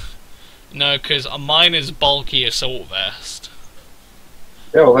 No, because mine is bulky assault vest.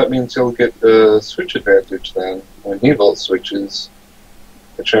 Yeah, well that means he'll get the switch advantage then, when he volt switches.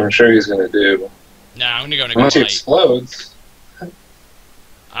 Which I'm sure he's gonna do. Nah, I'm gonna go into Unless he Glide. explodes.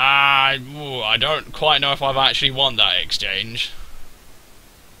 I don't quite know if I've actually won that exchange.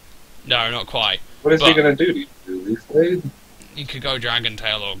 No, not quite. What is he gonna do? Do you do Leaf Blade? He could go Dragon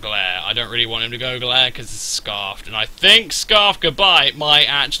Tail or Glare. I don't really want him to go Glare because it's Scarfed, and I think Scarf Goodbye might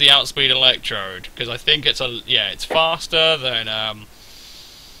actually outspeed Electrode because I think it's it's faster than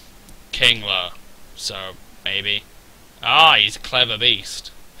Kingler, so maybe. Ah, he's a clever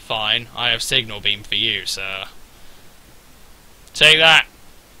beast. Fine, I have Signal Beam for you, sir. Take that,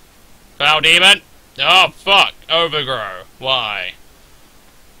 Foul Demon. Oh fuck, Overgrow. Why?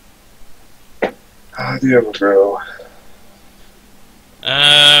 The Overgrow.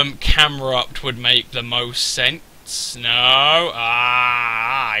 Camerupt would make the most sense. No?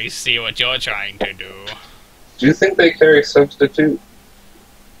 I see what you're trying to do. Do you think they carry Substitute?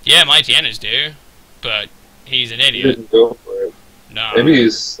 Yeah, Mighty Ennis do, but he's an He idiot. didn't go for it. No. Maybe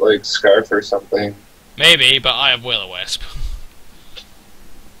he's like Scarf or something. Maybe, but I have Will-O-Wisp.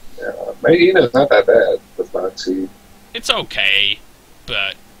 Yeah, maybe not that bad with Moxie. It's okay,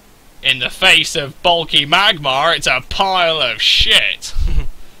 but in the face of bulky magma, it's a pile of shit.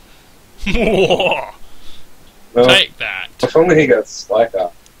 Well, Take that. if only he got slack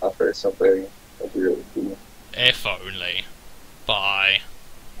off or something. That'd be really cool. If only. Bye.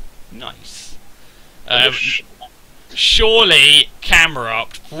 Nice. Surely, camera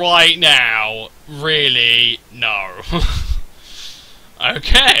up right now. Really? No.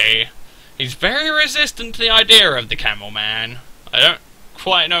 Okay. He's very resistant to the idea of the camel man. I don't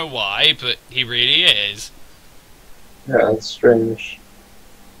quite know why, but he really is. Yeah, that's strange.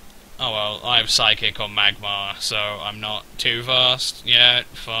 Oh well, I have Psychic on Magmar, so I'm not too fast yet.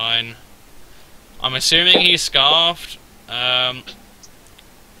 Fine. I'm assuming he's Scarfed. I'm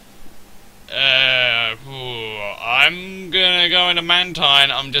gonna go into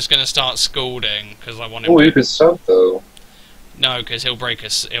Mantine. I'm just gonna start scolding because I want him. Oh, you could sub though. No, because he'll break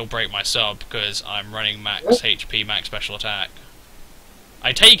my sub because I'm running max What? HP, max special attack.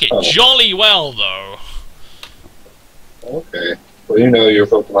 I take it jolly well though. Okay. Well, you know your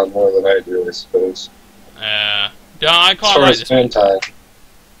Pokemon more than I do, I suppose. Yeah, I quite As far like as this. Mantine.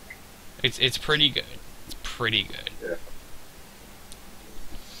 It's pretty good. It's pretty good. Yeah.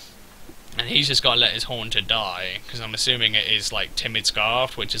 And he's just got to let his Haunter die, because I'm assuming it is like Timid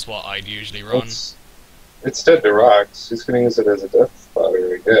Scarf, which is what I'd usually run. It's dead to rocks. He's going to use it as a death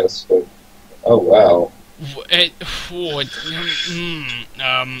spotter, I guess. But oh wow. No.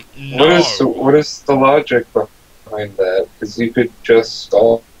 What is the logic behind that? Because you could just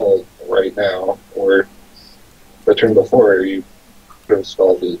stall it right now, or the turn before you could have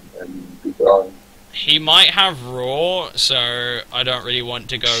stalled it and be gone. He might have Roar, so I don't really want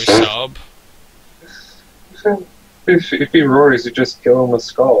to go sub. If he roars, you just kill him with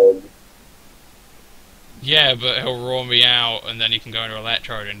Scald. Yeah, but he'll roar me out, and then he can go into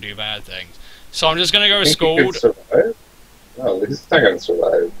Electrode and do bad things. So I'm just gonna go Think he Scald. could survive? No, he's not going to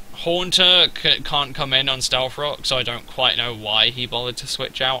survive. Haunter can't come in on Stealth Rock, so I don't quite know why he bothered to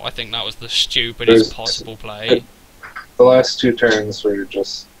switch out. I think that was the stupidest possible play. The last two turns were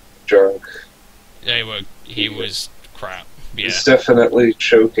just junk. He was crap. Yeah. He's definitely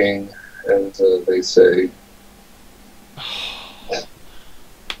choking, as they say.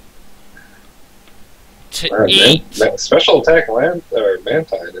 To eat. Special attack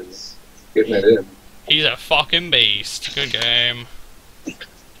Mantine is getting it in. He's a fucking beast. Good game.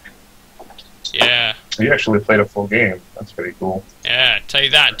 Yeah. He actually played a full game. That's pretty cool. Yeah,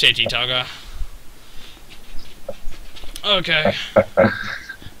 take that, Titty Tugger. Okay.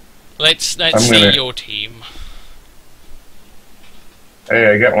 Let's see your team.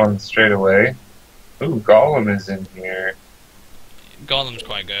 Hey, I get one straight away. Ooh, Golem is in here. Golem's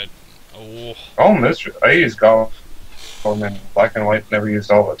quite good. Oh. I use Golem in Black and White, never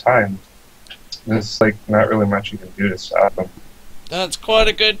used all the time. There's like not really much you can do to stop him. That's quite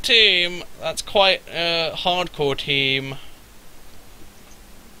a good team. That's quite a hardcore team.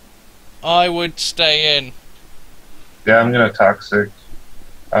 I would stay in. Yeah, I'm gonna Toxic.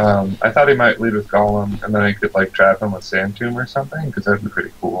 I thought he might lead with Golem, and then I could like trap him with Sand Tomb or something, because that'd be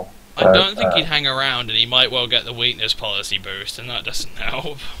pretty cool. I don't think he'd hang around, and he might well get the weakness policy boost, and that doesn't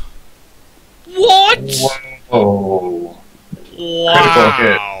help. What? Whoa!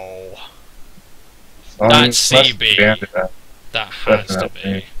 Wow! That's CB. That has Definitely.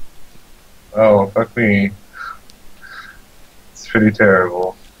 to be. Oh, fuck me. It's pretty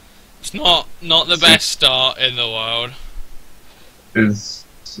terrible. It's not the best start in the world. It's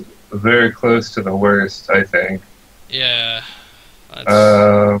very close to the worst, I think. Yeah.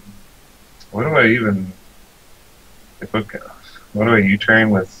 That's... What do I even... What do I U-turn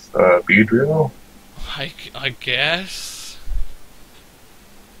with Beedrill? I guess.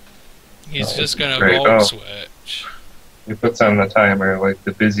 He's just gonna great. Volt Switch. He puts on the timer like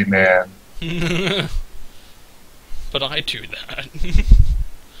the busy man. But I do that.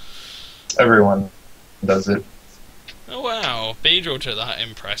 Everyone does it. Oh wow, Beedrill took that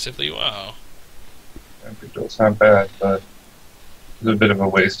impressively well. Beedrill's not bad, but it's a bit of a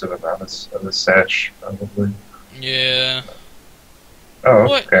waste of a sash, probably. Yeah. Oh,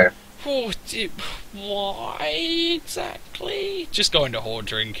 What? okay. Why exactly? Just go into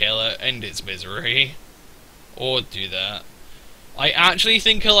Haunter and kill it, end its misery. Or do that. I actually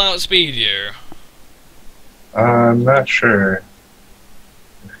think he'll outspeed you. I'm not sure.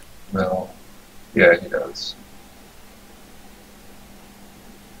 No. Yeah, he does.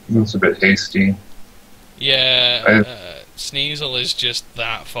 It's a bit hasty. Yeah, Sneasel is just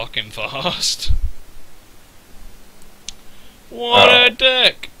that fucking fast. What a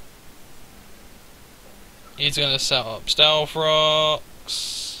dick! He's gonna set up Stealth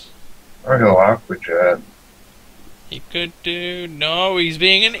Rocks. Or he'll Aqua Jet. He could do... No, he's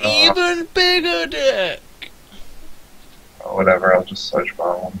being an even bigger dick! Oh, whatever, I'll just Sludge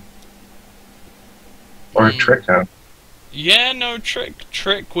Bomb him. Or Trick him. Yeah, no,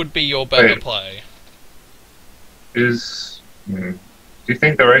 Trick would be your better play. Do you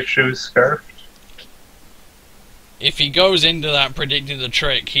think the Raichu is scarfed? If he goes into that predicting the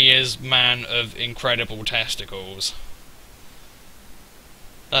Trick, he is man of incredible testicles.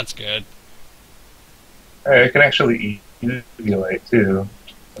 That's good. Hey, I can actually Eviolate too.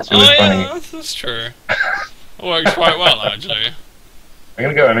 That's really funny. Yeah, that's true. It works quite well, actually. I'm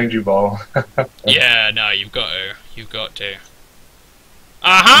gonna go Energy Ball. Yeah, no, you've got to. You've got to.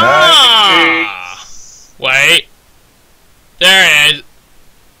 Aha! Nice. Wait. There it is.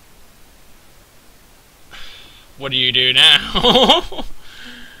 What do you do now?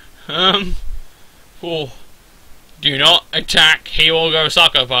 Oh. Do not attack. He will go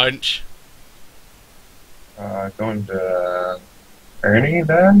Sucker Punch. Going to Ernie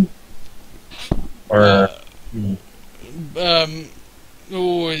then? Or...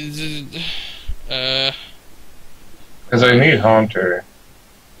 Because I need Haunter.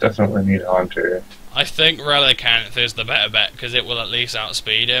 Definitely need Haunter. I think Relicanth is the better bet, because it will at least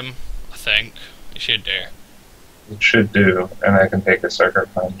outspeed him. I think. It should do. It should do, and I can take a Sucker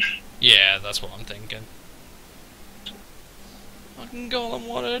Punch. Yeah, that's what I'm thinking. Fucking Golem,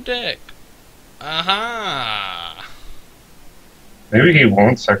 what a dick. Aha! Maybe he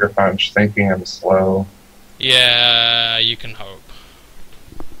won't Sucker Punch, thinking I'm slow. Yeah, you can hope.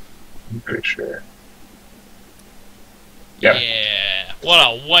 I'm pretty sure. Yep. Yeah. What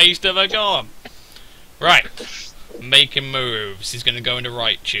a waste of a Golem. Right. Making moves. He's going to go into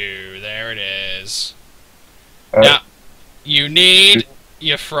Raichu. There it is. Now, you need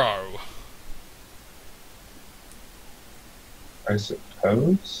your throw. I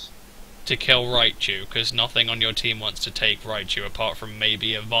suppose? To kill Raichu, because nothing on your team wants to take Raichu apart from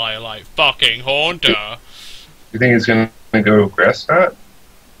maybe a Violite fucking Haunter. You think he's gonna go Grass Knot?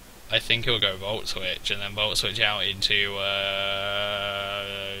 I think he'll go Volt Switch, and then Volt Switch out into,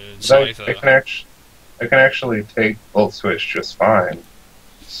 Scyther. I can actually take Volt Switch just fine.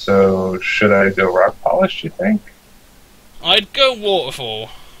 So, should I go Rock Polish, do you think? I'd go Waterfall.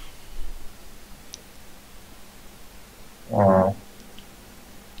 Oh.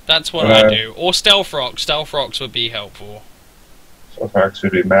 That's what I do. Or Stealth Rocks. Stealth Rocks would be helpful. Stealth Rocks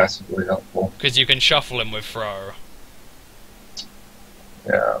would be massively helpful. Because you can shuffle him with Throw.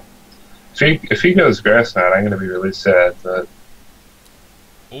 Yeah. If he goes Grass Knot, I'm going to be really sad, but...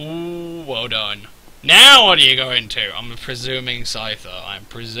 Ooh, well done. Now what are you going to? I'm presuming Scyther. I'm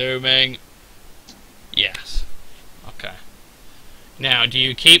presuming... Yes. Okay. Now, do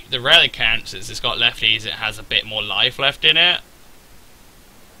you keep the Relicanth since it's got lefties, it has a bit more life left in it?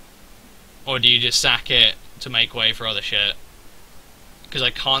 Or do you just sack it to make way for other shit? Because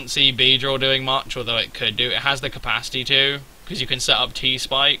I can't see Beedrill doing much, although it could do. It has the capacity to, because you can set up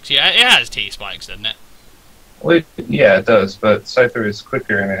T-Spikes. Yeah, it has T-Spikes, doesn't it? Well, yeah, it does, but Scyther is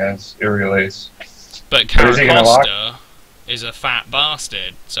quicker and it has Aerial Ace. But Caracosta is a fat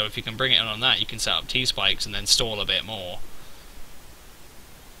bastard, so if you can bring it on that, you can set up T-Spikes and then stall a bit more.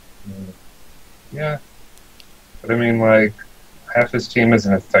 Yeah. But I mean, like, half his team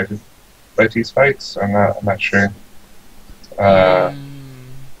isn't affected by T-Spikes, so I'm not sure.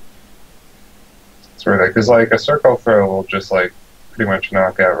 It's weird, because, like, a Circle Throw will just, like, pretty much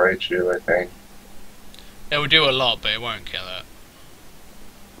knock out Raichu, I think. It will do a lot, but it won't kill it.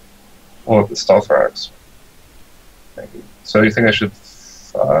 Well, with the Stealth Rocks. Maybe. So you think I should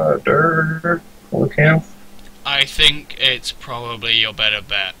Fodder Relicanth? I think it's probably your better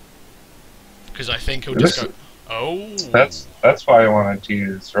bet. Because I think he'll just go... Oh! That's why I wanted to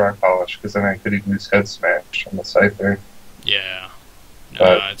use Rock Polish, because then I could use Head Smash on the Scyther. Yeah. No,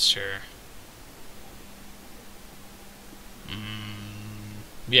 But, that's true.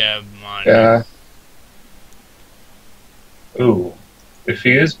 Yeah, mine. Yeah. Ooh. If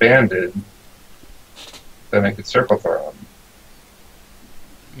he is banded, then I could Circle Throw him.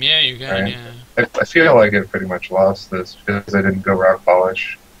 Yeah, you can, Right. yeah. I feel like I pretty much lost this because I didn't go Rock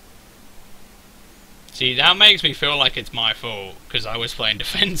Polish. See, that makes me feel like it's my fault, because I was playing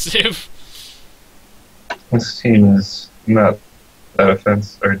defensive. This team is not that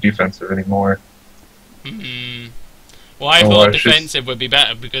defensive anymore. Well, I thought defensive would be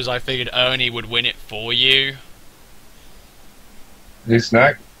better, because I figured Ernie would win it for you. He's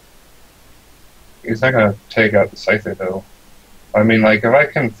not gonna take out the Scyther, though. I mean, like, if I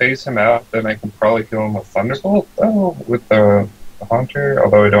can phase him out, then I can probably kill him with Thunderbolt, though, with the Haunter,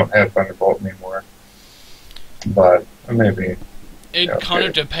 although I don't have Thunderbolt anymore. But, maybe. It kind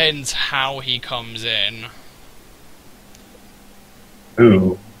of depends how he comes in.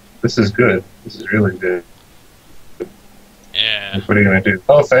 Ooh, this is good. This is really good. Yeah. What are you gonna do?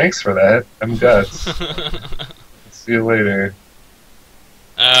 Oh, thanks for that. I'm guts. See you later.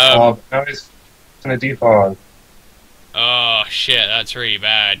 Oh, now he's gonna defog. Oh shit, that's really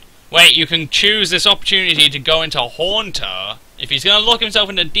bad. Wait, you can choose this opportunity to go into Haunter. If he's gonna lock himself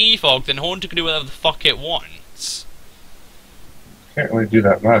into defog, then Haunter can do whatever the fuck it wants. Can't really do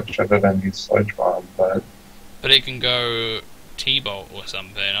that much other than use Sludge Bomb, but it can go T-Bolt or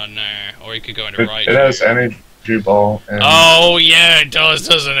something, I don't know. Or he could go into right. It has Energy Ball. And oh yeah, it does,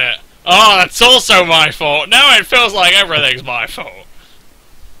 doesn't it? Oh, that's also my fault. Now it feels like everything's my fault.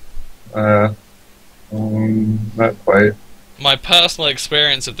 Not quite. My personal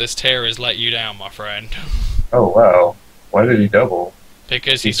experience of this tier has let you down, my friend. Oh wow. Why did he double?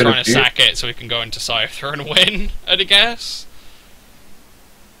 Because he's trying to sack it so he can go into Cypher and win, I'd guess.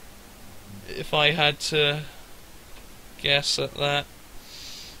 If I had to guess at that.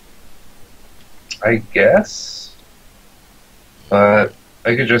 I guess? But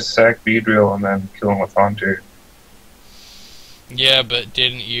I could just sack Beedrill and then kill him with Haunter. Yeah, but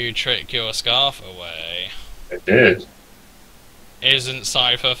didn't you trick your Scarf away? I did. Isn't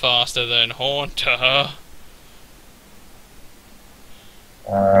Cypher faster than Haunter?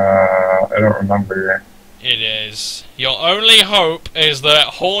 I don't remember. It is. Your only hope is that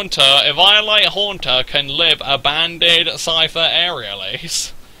Haunter, if I light Haunter, can live a banded Cypher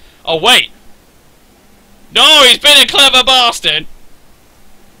aerial-ace. Oh wait! No, he's been a clever bastard!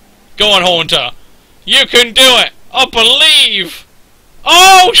 Go on, Haunter! You can do it! I believe!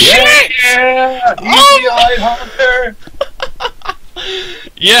 Oh shit! Yeah! Easy-eyed Haunter!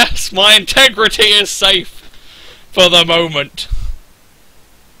 Yes, my integrity is safe for the moment.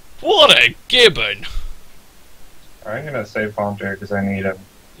 What a gibbon! I'm gonna save Haunter because I need him.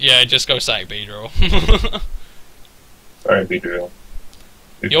 Yeah, just go sack Beedrill. Sorry, Beedrill.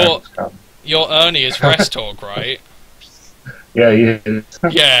 Your Ernie is Rest Talk, right? Yeah, he is.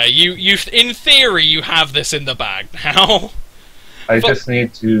 Yeah, you. In theory, you have this in the bag now. I just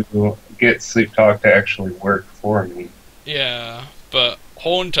need to get Sleep Talk to actually work for me. Yeah, but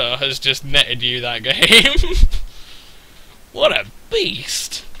Haunter has just netted you that game. What a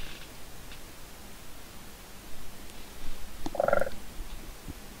beast!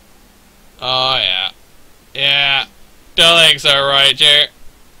 Oh yeah, yeah. Don't think so, right, Jer?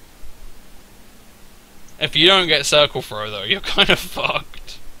 If you don't get Circle Throw though, you're kind of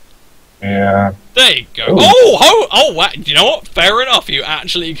fucked. Yeah. There you go. Ooh. Oh, wow. You know what? Fair enough. You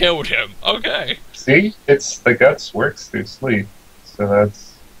actually killed him. Okay. See, it's the guts works through sleep, so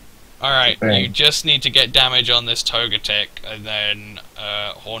that's. Alright, you just need to get damage on this Togetic, and then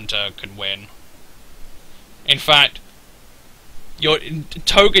Haunter can win. In fact, your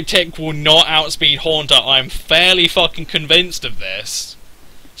Togetic will not outspeed Haunter. I'm fairly fucking convinced of this.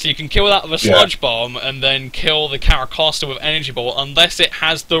 So you can kill that with a Sludge Bomb, and then kill the Caracosta with Energy Ball, unless it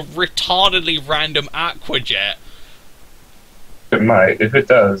has the retardedly random Aqua Jet. It might. If it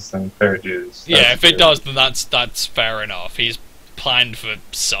does, then fair dues. Yeah, if it does, then that's fair enough. He's planned for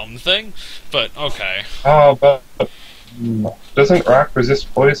something, but okay. Oh, but doesn't Rock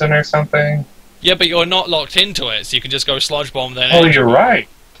resist poison or something? Yeah, but you're not locked into it, so you can just go Sludge Bomb then. Oh, you're right.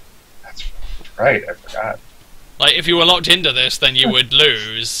 That's right. I forgot. Like, if you were locked into this, then you would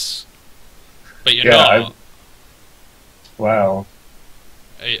lose. But you're not. Wow.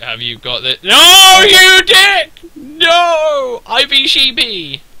 Have you got this? No, you dick! No!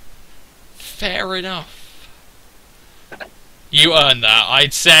 IBCB! Fair enough. You earned that.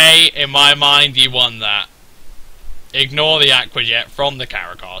 I'd say, in my mind, you won that. Ignore the Aqua Jet from the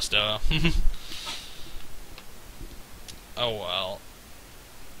Caracosta. Oh well.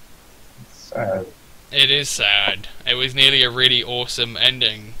 It's sad. It is sad. It was nearly a really awesome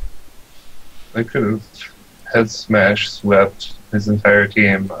ending. They could have head smash swept his entire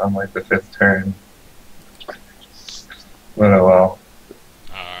team on like the 5th turn. But oh well.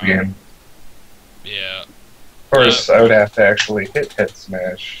 Game. Yeah. Of course, I would have to actually hit head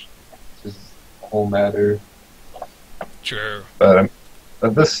smash, which is a whole matter. True. But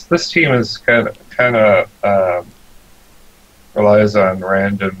this team is kind of relies on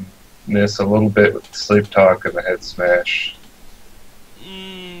randomness a little bit with the Sleep Talk and the head smash.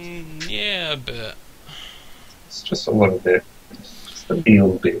 Yeah, but it's just a little bit, just a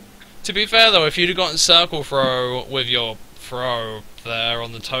little bit. To be fair though, if you'd have gotten Circle Throw with your throw there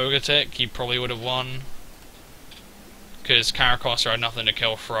on the Togetic, you probably would have won. Because Caracosta had nothing to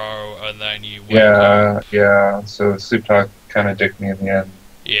kill throw, and then you win. Yeah. So Sleep Talk kind of dicked me in the end.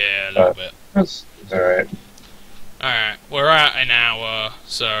 Yeah, a little bit. It's alright. Alright, we're at an hour,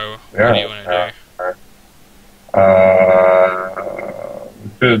 so what do you want to do? We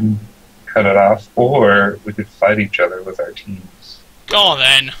could cut it off, or we could fight each other with our teams. Go on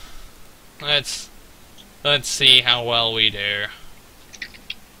then. Let's see how well we do.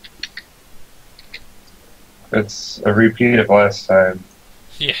 It's a repeat of last time.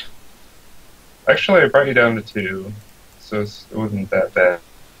 Yeah. Actually, I brought you down to 2, so it wasn't that bad.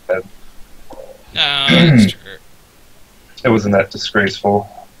 No, that's true. It wasn't that disgraceful.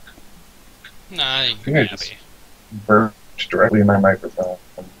 No, I think I you're just happy. burped directly in my microphone.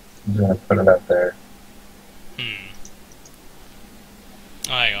 I'm gonna put it up there.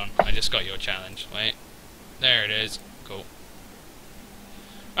 Oh, hang on, I just got your challenge. Wait. There it is. Cool.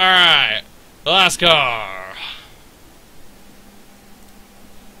 Alright, the last car.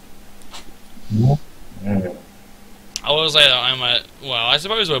 Mm. I will say that well, I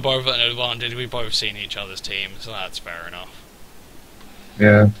suppose we're both at an advantage. We've both seen each other's teams, so that's fair enough.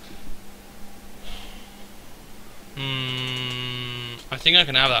 Yeah. I think I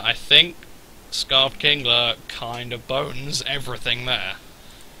can have that. I think Scarf Kingler kind of bones everything there.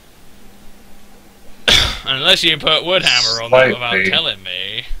 Unless you put Woodhammer on that without telling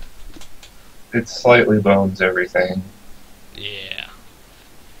me. It slightly bones everything. Yeah.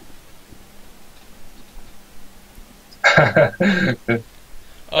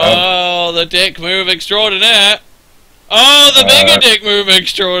 Oh, the dick move extraordinaire! Oh, the bigger dick move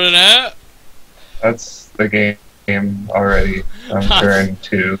extraordinaire! That's the game already. I'm turn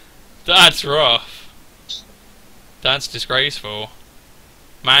 2. That's rough. That's disgraceful.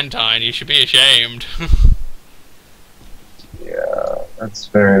 Mantine, you should be ashamed. Yeah, that's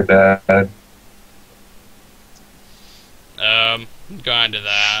very bad. Go into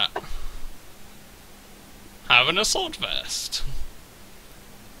that. Have an assault vest.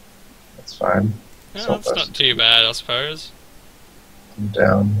 That's fine. Yeah, Assault that's vest. not too bad, I suppose. I'm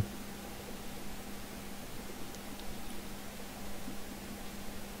down.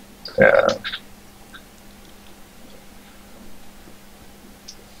 Yeah.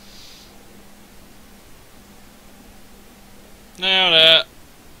 Nailed it.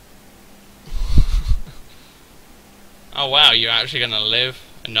 Oh wow, you're actually gonna live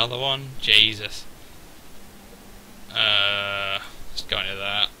another one? Jesus. Let's go into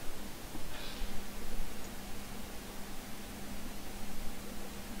that.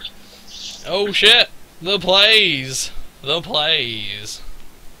 Oh shit! The plays! The plays!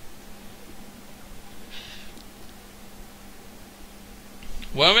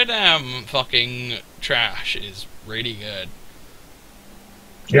 Wormadam fucking trash is really good.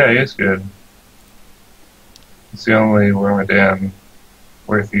 Yeah, he is good. It's the only Wormadam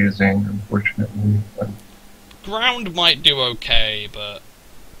worth using, unfortunately. But Ground might do okay, but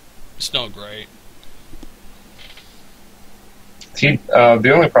it's not great.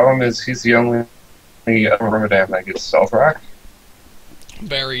 the only problem is he's the only Wormadam that gets Stealth Rock.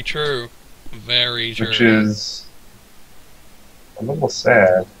 Very true. Very true. Which is a little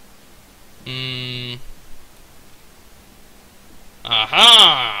sad.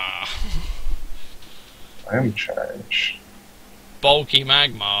 Aha! I'm charged. Bulky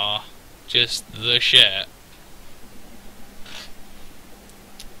Magmar. Just the shit.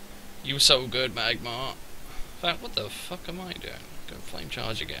 You so good, Magmar. In fact, what the fuck am I doing? Go flame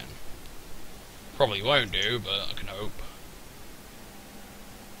charge again. Probably won't do, but I can hope.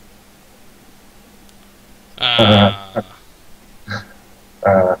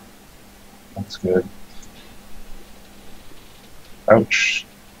 That's good. Ouch.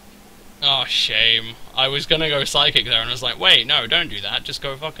 Oh, shame. I was gonna go Psychic there, and I was like, wait, no, don't do that. Just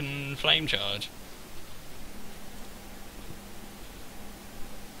go fucking Flame Charge.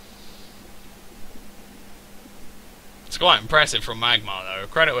 It's quite impressive from Magmar, though.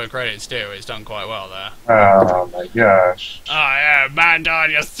 Credit where credit's due. It's done quite well there. Oh my gosh. Oh, yeah,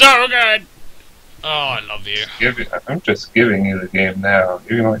 Mandon, you're so good! Oh, I love you. I'm just giving you the game now.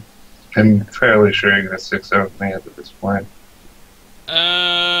 I'm fairly sure you're gonna 6-0 me at this point.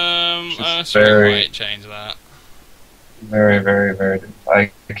 Swing might change that. Very, very, very.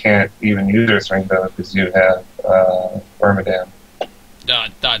 I can't even use your swing though because you have Wormadam.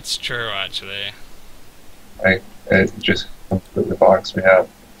 That's true, actually. It just completely blocks me out.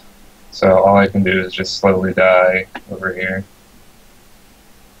 So all I can do is just slowly die over here.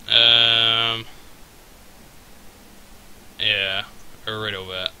 Yeah, a little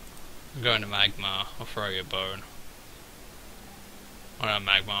bit. I'm going to Magmar. I'll throw you a bone. Alright,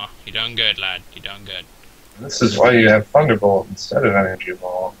 Magmar. You done good, lad. You done good. This is why you have Thunderbolt instead of Energy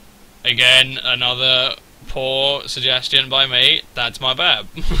Ball. Again, another poor suggestion by me. That's my bad.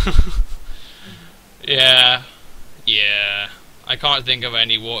 Yeah. I can't think of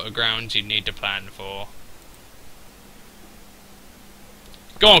any water grounds you need to plan for.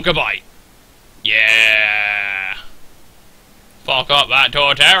 Go on, goodbye. Yeah. Fuck up that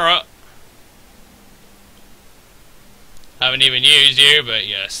Torterra. Haven't even used you, but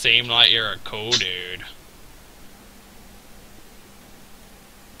you seem like you're a cool dude.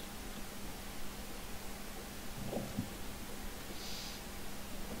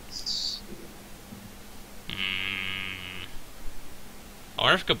 I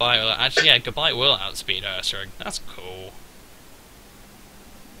wonder if Goodbye will... Actually, yeah, Goodbye will outspeed Ursaring. That's cool.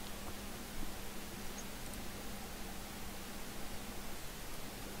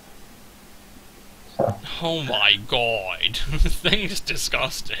 Oh my god. This thing's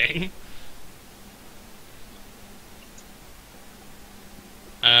disgusting.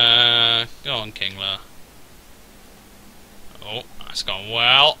 Go on, Kingler. Oh, that's gone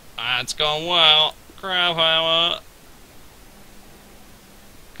well. That's gone well. Crab power.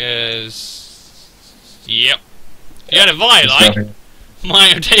 Because... Yep. If you had a Violite,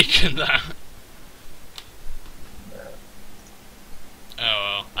 might have taken that. Oh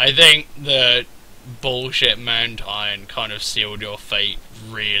well. I think the bullshit Mountain kind of sealed your fate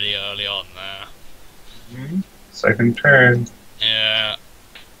really early on there. Second turn. Yeah.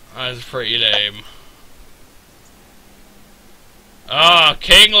 That was pretty lame. Ah,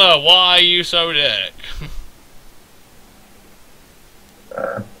 Kingler, why are you so dick?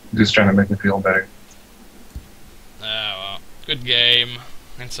 Just trying to make me feel better. Oh well. Good game.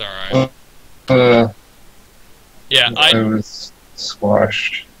 It's alright. Yeah, I was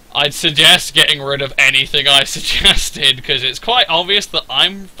squashed. I'd suggest getting rid of anything I suggested, because it's quite obvious that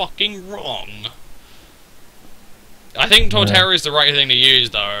I'm fucking wrong. I think Torterra is the right thing to use,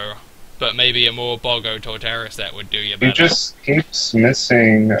 though, but maybe a more Boggo Torterra set would do you better. He just keeps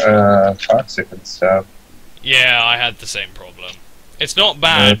missing Toxic and stuff. Yeah, I had the same problem. It's not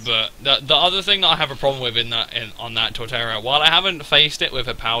bad, but the other thing that I have a problem with on that Torterra, while I haven't faced it with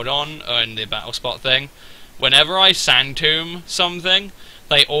a Powdon and the Battle Spot thing, whenever I Sand Tomb something,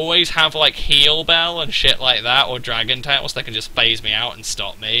 they always have like Heal Bell and shit like that, or Dragon Tails that can just phase me out and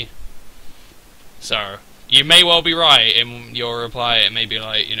stop me. So, you may well be right in your reply. It may be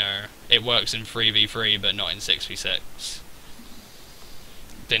like, you know, it works in 3v3 but not in 6v6.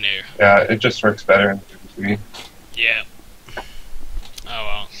 Didn't you? Yeah, it just works better in 3v3. Yeah. Oh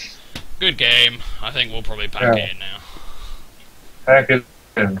well. Good game. I think we'll probably pack it in now. Pack it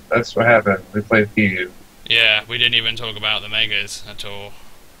in. That's what happened. We played PU. Yeah, we didn't even talk about the Megas at all.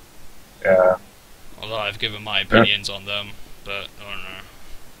 Yeah. Although I've given my opinions on them, but I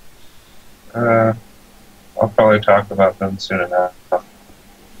don't know. I'll probably talk about them soon enough.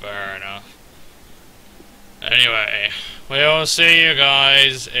 Fair enough. Anyway, we'll see you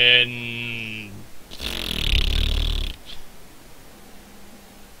guys in...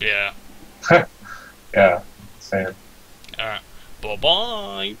 Yeah. Yeah, same. Alright.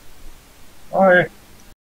 Bye-bye. Alright.